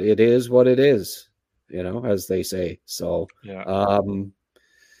bit, but it is what it is, as they say. So, I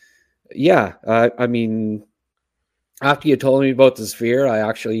mean, after you told me about the Sphere, I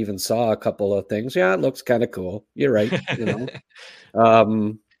actually even saw a couple of things. Yeah, it looks kind of cool. You're right. I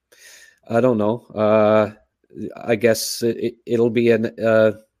don't know. I guess it'll be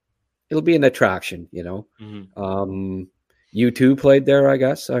an attraction, U2 played there, I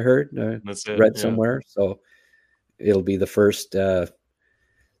guess. I heard, read somewhere. So it'll be the first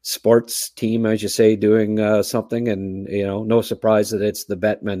sports team, as you say, doing something. And, no surprise that it's the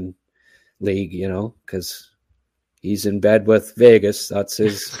Bettman League, because he's in bed with Vegas. That's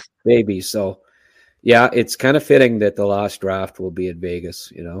his baby. So, yeah, it's kind of fitting that the last draft will be at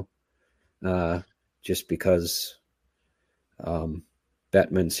Vegas, just because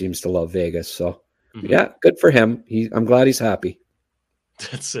Bettman seems to love Vegas. So, yeah, good for him. I'm glad he's happy.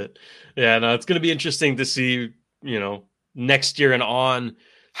 That's it. Yeah, no, it's going to be interesting to see, next year and on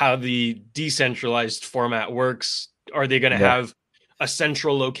how the decentralized format works. Are they going to have a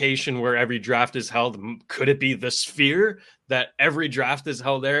central location where every draft is held? Could it be the Sphere that every draft is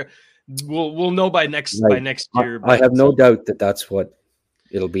held there? We'll know by next year. I have no doubt that that's what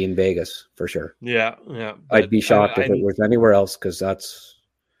it'll be, in Vegas for sure. Yeah. I'd be shocked if it was anywhere else, because that's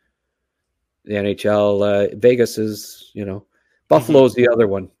the NHL. Vegas is, Buffalo's the other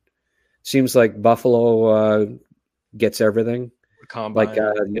one. Seems like Buffalo gets everything. Combine,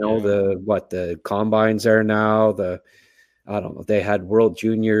 the combines are now. I don't know. They had World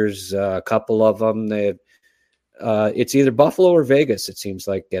Juniors, a couple of them. It's either Buffalo or Vegas. It seems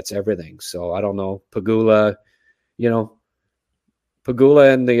like gets everything. So I don't know. Pagula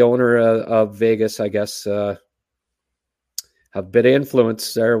and the owner of Vegas, I guess, have a bit of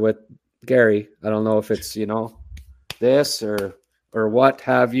influence there with Gary. I don't know if it's, this or what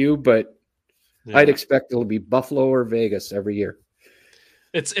have you, but I'd expect it'll be Buffalo or Vegas every year.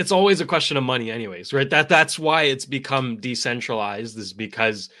 It's always a question of money anyways, right? That's why it's become decentralized, is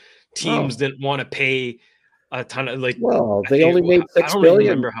because teams didn't want to pay a ton of they only made $6 billion. I don't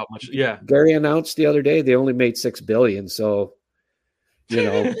remember how much. Yeah. Gary announced the other day they only made $6 billion. So,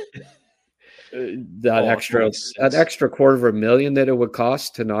 that extra $250,000 that it would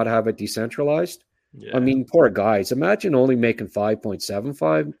cost to not have it decentralized. Yeah. I mean, poor guys. Imagine only making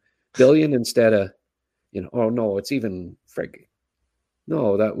 $5.75 billion instead of, oh no, it's even frigging.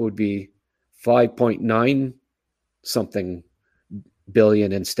 No, that would be 5.9 something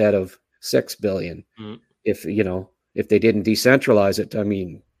billion instead of 6 billion. Mm. If they didn't decentralize it. I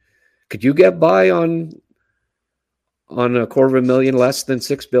mean, could you get by on $250,000 less than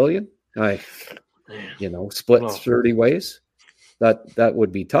 6 billion? Split 30 ways. That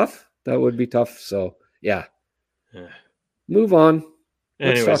would be tough. That would be tough. So yeah. Move on.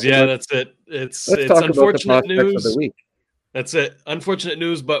 Anyways, that's it. It's unfortunate news. Of the week. That's it. Unfortunate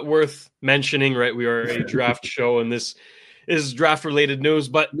news, but worth mentioning, right? We are a draft show, and this is draft-related news.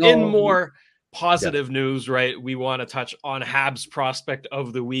 But in more positive news, right, we want to touch on Habs prospect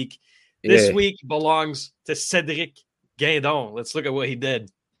of the week. This week belongs to Cédric Guindon. Let's look at what he did.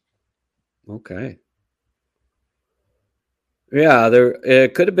 Okay. Yeah,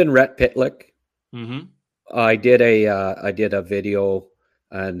 it could have been Rhett Pitlick. Mm-hmm. I did a video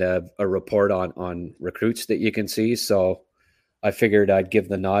and a report on recruits that you can see. So I figured I'd give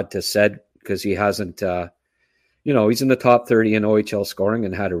the nod to Ced, because he hasn't, he's in the top 30 in OHL scoring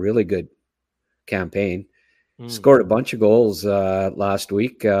and had a really good campaign. Scored a bunch of goals last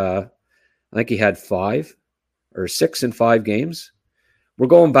week. I think he had 5 or 6 in 5 games. We're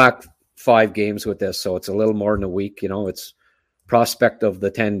going back 5 games with this, so it's a little more than a week. It's prospect of the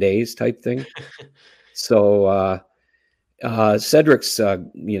 10 days type thing. So Cedric's,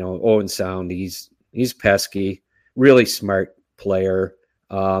 Owen Sound. He's pesky, really smart player.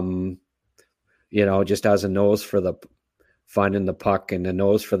 Just has a nose for finding the puck and a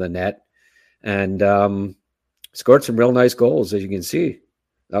nose for the net, and scored some real nice goals, as you can see.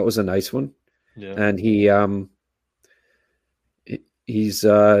 That was a nice one. And he's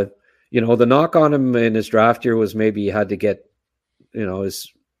the knock on him in his draft year was maybe he had to get,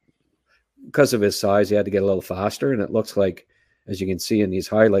 because of his size, he had to get a little faster. And it looks like, as you can see in these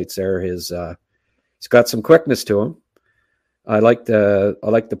highlights there, he's got some quickness to him. I like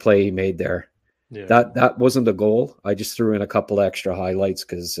the play he made there. Yeah. That wasn't a goal. I just threw in a couple extra highlights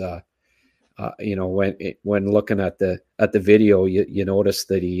because when looking at the video, you notice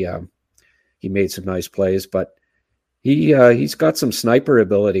that he made some nice plays, but he's got some sniper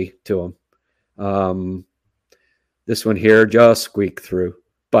ability to him. This one here just squeaked through,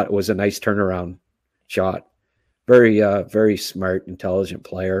 but it was a nice turnaround shot. Very very smart, intelligent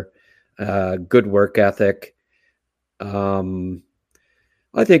player. Good work ethic.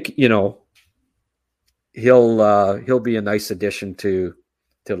 I think he'll be a nice addition to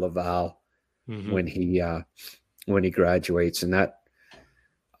Laval when he graduates. And that,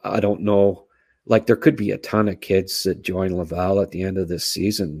 I don't know, like there could be a ton of kids that join Laval at the end of this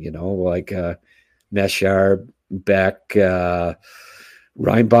season, like Meshar, Beck,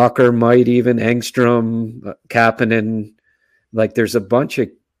 Reinbacher might even, Engstrom, Kapanen. Like there's a bunch of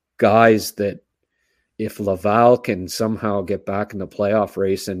guys that if Laval can somehow get back in the playoff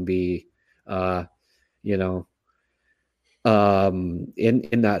race and be, in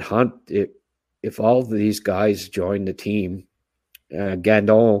that hunt, if all of these guys join the team,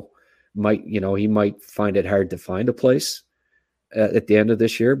 Gandon he might find it hard to find a place at the end of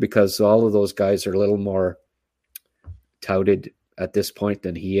this year because all of those guys are a little more touted at this point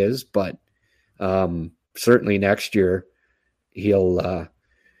than he is. But certainly next year he'll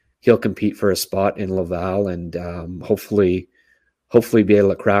compete for a spot in Laval and hopefully be able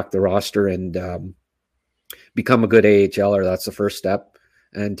to crack the roster and become a good AHLer. That's the first step,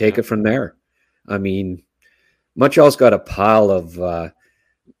 and take it from there. I mean, Montreal's got a pile of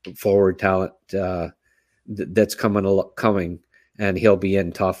forward talent that's coming, and he'll be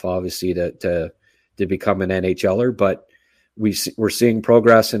in tough, obviously, to become an NHLer. But we're seeing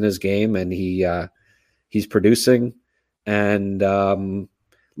progress in his game, and he's producing and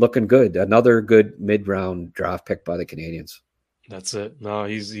looking good. Another good mid-round draft pick by the Canadiens. That's it. No,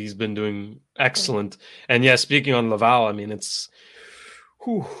 he's been doing excellent. And yeah, speaking on Laval, I mean, it's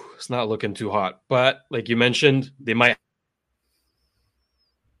not looking too hot. But like you mentioned, they might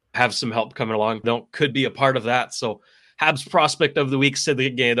have some help coming along. Could be a part of that. So Habs prospect of the week,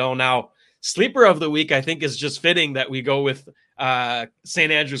 Cédric Guédon. Now, sleeper of the week, I think is just fitting that we go with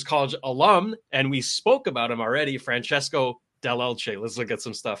St. Andrews College alum, and we spoke about him already, Francesco Dell'Elce. Let's look at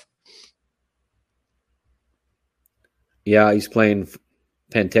some stuff. Yeah, he's playing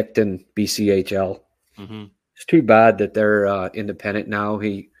Penticton, BCHL. Mm-hmm. It's too bad that they're independent now.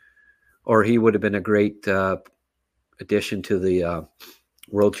 He would have been a great addition to the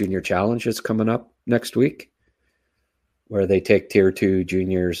World Junior Challenge that's coming up next week, where they take Tier 2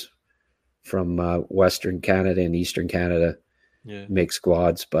 juniors from Western Canada and Eastern Canada, make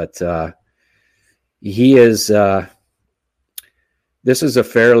squads. But he is this is a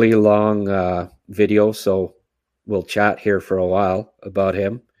fairly long video, so we'll chat here for a while about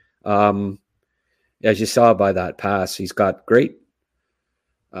him. As you saw by that pass, he's got great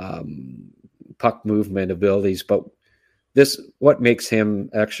puck movement abilities, but what makes him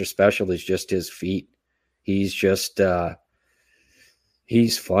extra special is just his feet. He's just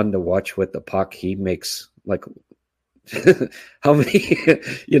he's fun to watch with the puck. He makes like how many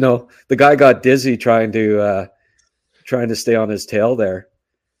the guy got dizzy trying to stay on his tail there,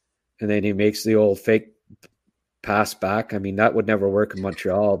 and then he makes the old fake pass back. I mean, that would never work in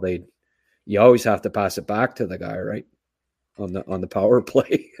Montreal. You always have to pass it back to the guy, right? On the power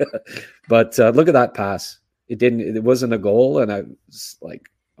play. But look at that pass. It wasn't a goal. And I was like,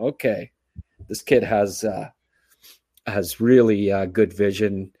 okay, this kid has really good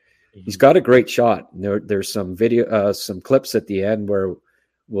vision. He's got a great shot. There's some video, some clips at the end where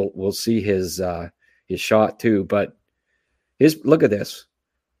we'll see his shot too. But look at this,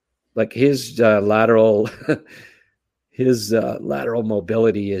 like his lateral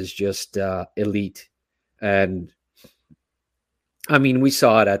mobility is just elite. And I mean, we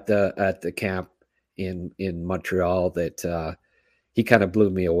saw it at the camp in Montreal that he kind of blew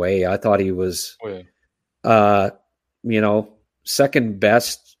me away. I thought he was, second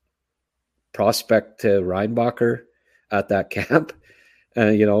best prospect to Reinbacher at that camp.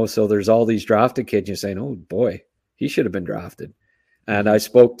 So there's all these drafted kids. You're saying, oh boy, he should have been drafted. And I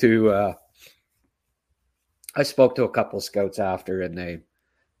spoke to a couple of scouts after, and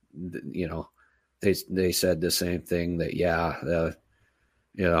they said the same thing, that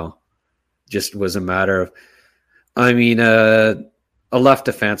just was a matter of, I mean, a left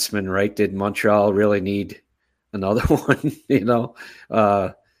defenseman, right? Did Montreal really need another one?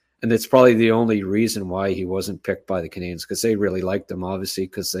 And it's probably the only reason why he wasn't picked by the Canadiens, because they really liked him, obviously,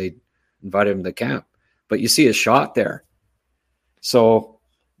 because they invited him to camp. But you see his shot there. So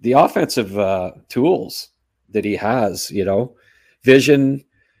the offensive tools that he has, vision,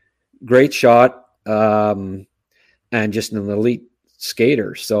 great shot, and just an elite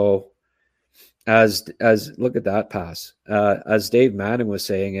skater. So as look at that pass. As Dave Manning was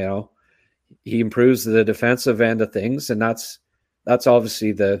saying, he improves the defensive end of things, and that's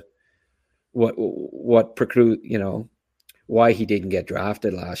obviously what preclude, why he didn't get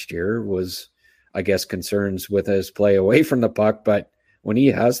drafted last year was, I guess, concerns with his play away from the puck. But when he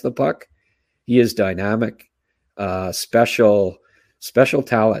has the puck, he is dynamic, special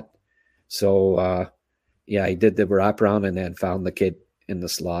talent. So he did the wraparound and then found the kid in the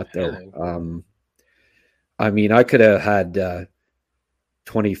slot there. I could have had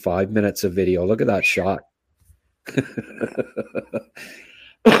 25 minutes of video. Look at that shot.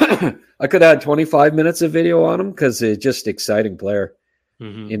 I could have had 25 minutes of video on him because it's just exciting player.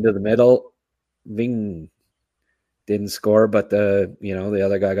 Into the middle, Ving didn't score, but the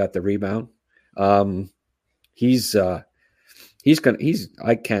other guy got the rebound. I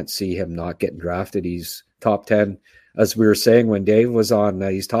can't see him not getting drafted. He's top 10, as we were saying when Dave was on.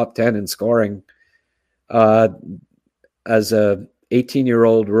 He's top 10 in scoring as a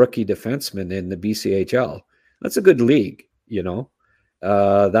 18-year-old rookie defenseman in the BCHL. That's a good league,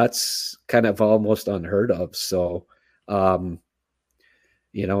 that's kind of almost unheard of. So, not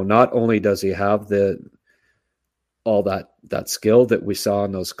only does he have all that skill that we saw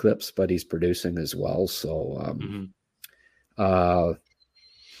in those clips, but he's producing as well. So,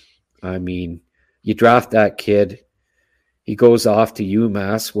 you draft that kid, he goes off to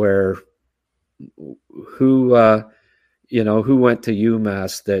UMass, where who went to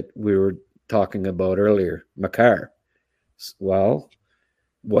UMass that we were talking about earlier? Makar. Well,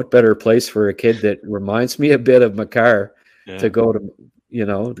 what better place for a kid that reminds me a bit of Makar to go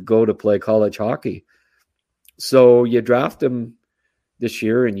to play college hockey? So you draft him this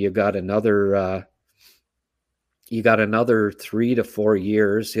year, and you got another 3 to 4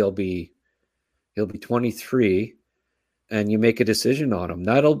 years. He'll be 23, and you make a decision on him.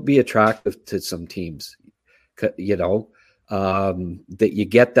 That'll be attractive to some teams, that you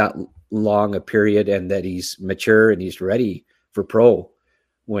get that long a period, and that he's mature and he's ready for pro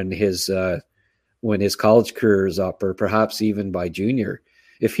when his college career is up, or perhaps even by junior.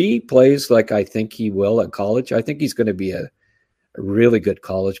 If he plays like I think he will at college, I think he's going to be a really good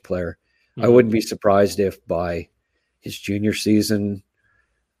college player. I wouldn't be surprised if by his junior season,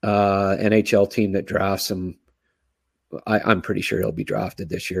 NHL team that drafts him, I'm pretty sure he'll be drafted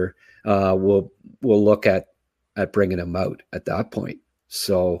this year. We'll look at bringing him out at that point.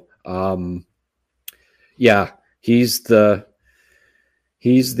 So, he's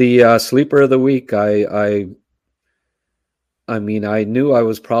the sleeper of the week. I knew I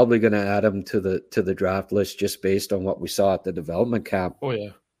was probably going to add him to the draft list just based on what we saw at the development camp. Oh yeah.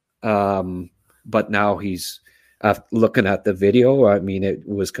 But now he's looking at the video. It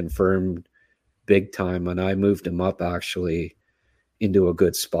was confirmed big time, and I moved him up actually into a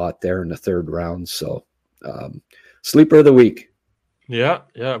good spot there in the third round. So, sleeper of the week. Yeah.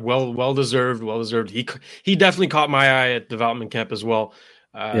 Well deserved. He definitely caught my eye at development camp as well.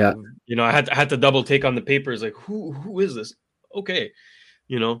 I had to double take on the papers. Like, who is this? Okay.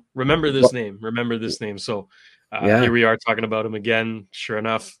 Remember this name. So here we are talking about him again. Sure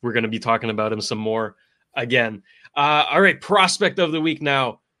enough, we're going to be talking about him some more again. All right. Prospect of the week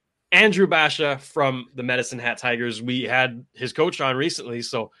now. Andrew Basha from the Medicine Hat Tigers. We had his coach on recently,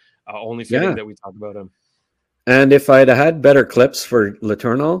 so only fitting that we talk about him. And if I'd had better clips for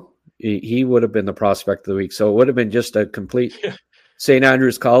Letourneau, he would have been the prospect of the week. So it would have been just a complete St.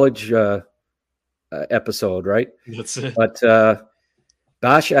 Andrews College episode, right? That's it. But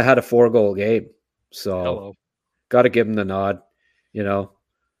Basha had a 4-goal game, so got to give him the nod.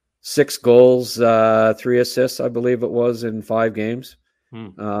 6 goals, 3 assists, I believe it was, in 5 games,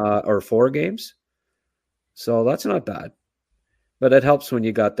 or 4 games. So that's not bad. But it helps when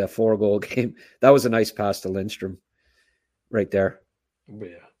you got that 4-goal game. That was a nice pass to Lindstrom right there.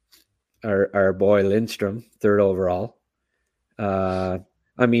 Yeah. Our boy Lindstrom, 3rd overall.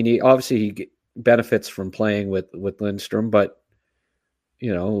 He benefits from playing with Lindstrom, but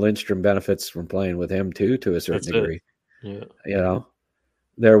Lindstrom benefits from playing with him too, to a certain degree. Yeah.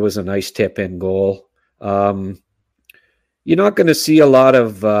 There was a nice tip in goal. You're not going to see a lot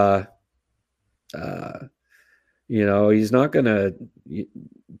of he's not going to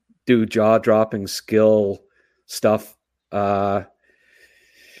do jaw-dropping skill stuff.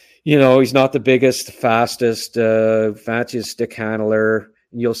 he's not the biggest, fastest, fanciest stick handler.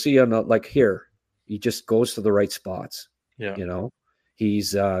 You'll see him like here. He just goes to the right spots. Yeah.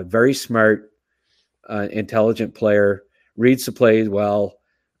 He's very smart, intelligent player, reads the play well,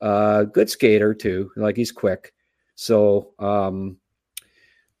 good skater too. Like he's quick. So,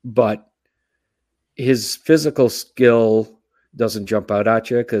 but his physical skill doesn't jump out at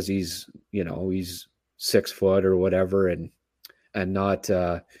you because he's 6 foot or whatever, and not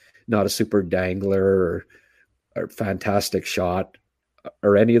a super dangler or fantastic shot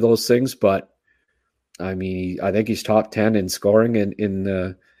or any of those things. But I mean, I think he's top 10 in scoring in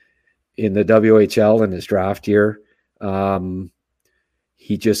the WHL in his draft year.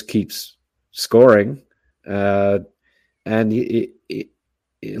 He just keeps scoring, and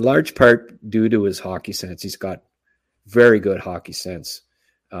in large part due to his hockey sense. He's got very good hockey sense.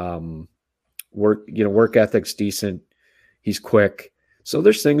 Work ethic's decent. He's quick. So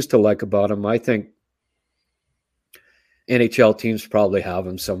there's things to like about him. I think NHL teams probably have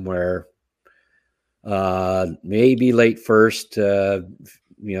him somewhere, maybe late first,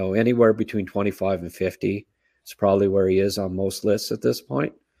 anywhere between 25 and 50. It's probably where he is on most lists at this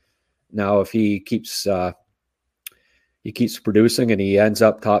point. Now, if he keeps producing and he ends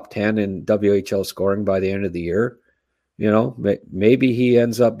up top 10 in WHL scoring by the end of the year, maybe he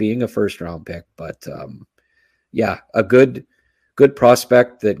ends up being a first round pick. But a good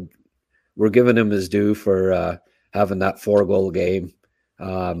prospect that we're giving him his due for having that 4-goal game.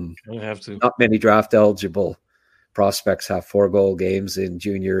 Have to. Not many draft eligible prospects have 4-goal games in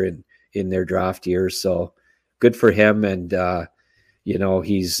junior and in their draft years. So good for him. And, he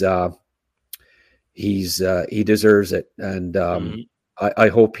deserves it. And I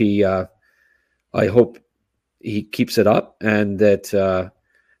hope he keeps it up and that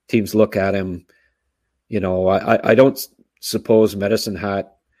teams look at him. I don't suppose Medicine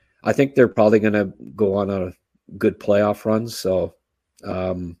Hat, I think they're probably going to go on a good playoff run. So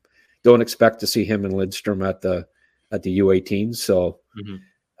don't expect to see him and Lidstrom at the U18. So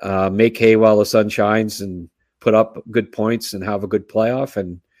make hay while the sun shines and put up good points and have a good playoff.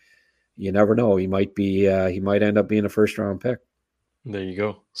 And you never know. He might end up being a first round pick. There you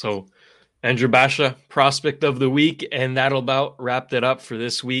go. So Andrew Basha, prospect of the week, and that'll about wrap it up for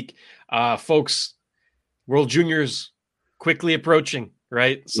this week. Folks, World Juniors quickly approaching,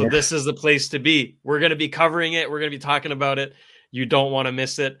 right? So This is the place to be. We're going to be covering it. We're going to be talking about it. You don't want to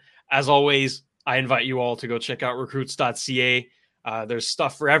miss it. As always, I invite you all to go check out recruits.ca. There's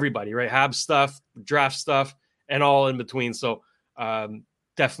stuff for everybody, right? Habs stuff, draft stuff, and all in between. So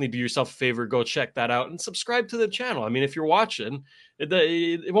definitely do yourself a favor. Go check that out and subscribe to the channel. I mean, if you're watching,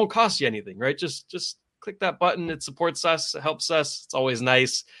 it won't cost you anything, right? Just click that button. It supports us. It helps us. It's always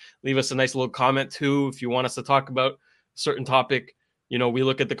nice. Leave us a nice little comment too if you want us to talk about a certain topic. We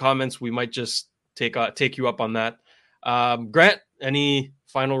look at the comments. We might just take you up on that. Grant, any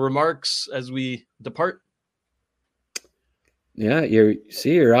final remarks as we depart? Yeah,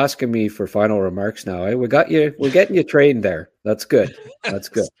 you're asking me for final remarks now. Eh? We're getting you trained there. That's good. That's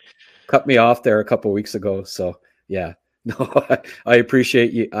good. Cut me off there a couple of weeks ago. So yeah, no, I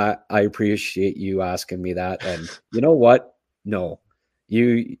appreciate you. I appreciate you asking me that. And you know what? No,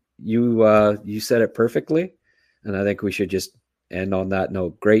 you said it perfectly. And I think we should just end on that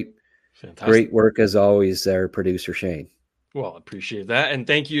note. Great work as always there, producer Shane. Well, appreciate that. And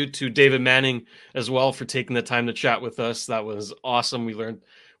thank you to David Manning as well for taking the time to chat with us. That was awesome. We learned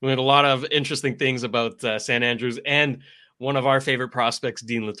a lot of interesting things about St. Andrews and one of our favorite prospects,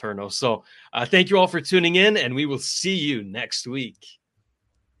 Dean Letourneau. So thank you all for tuning in, and we will see you next week.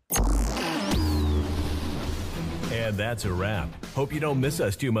 And that's a wrap. Hope you don't miss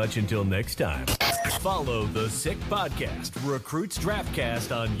us too much until next time. Follow the Sick Podcast, Recruits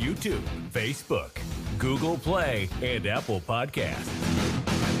Draftcast on YouTube, Facebook, Google Play, and Apple Podcasts.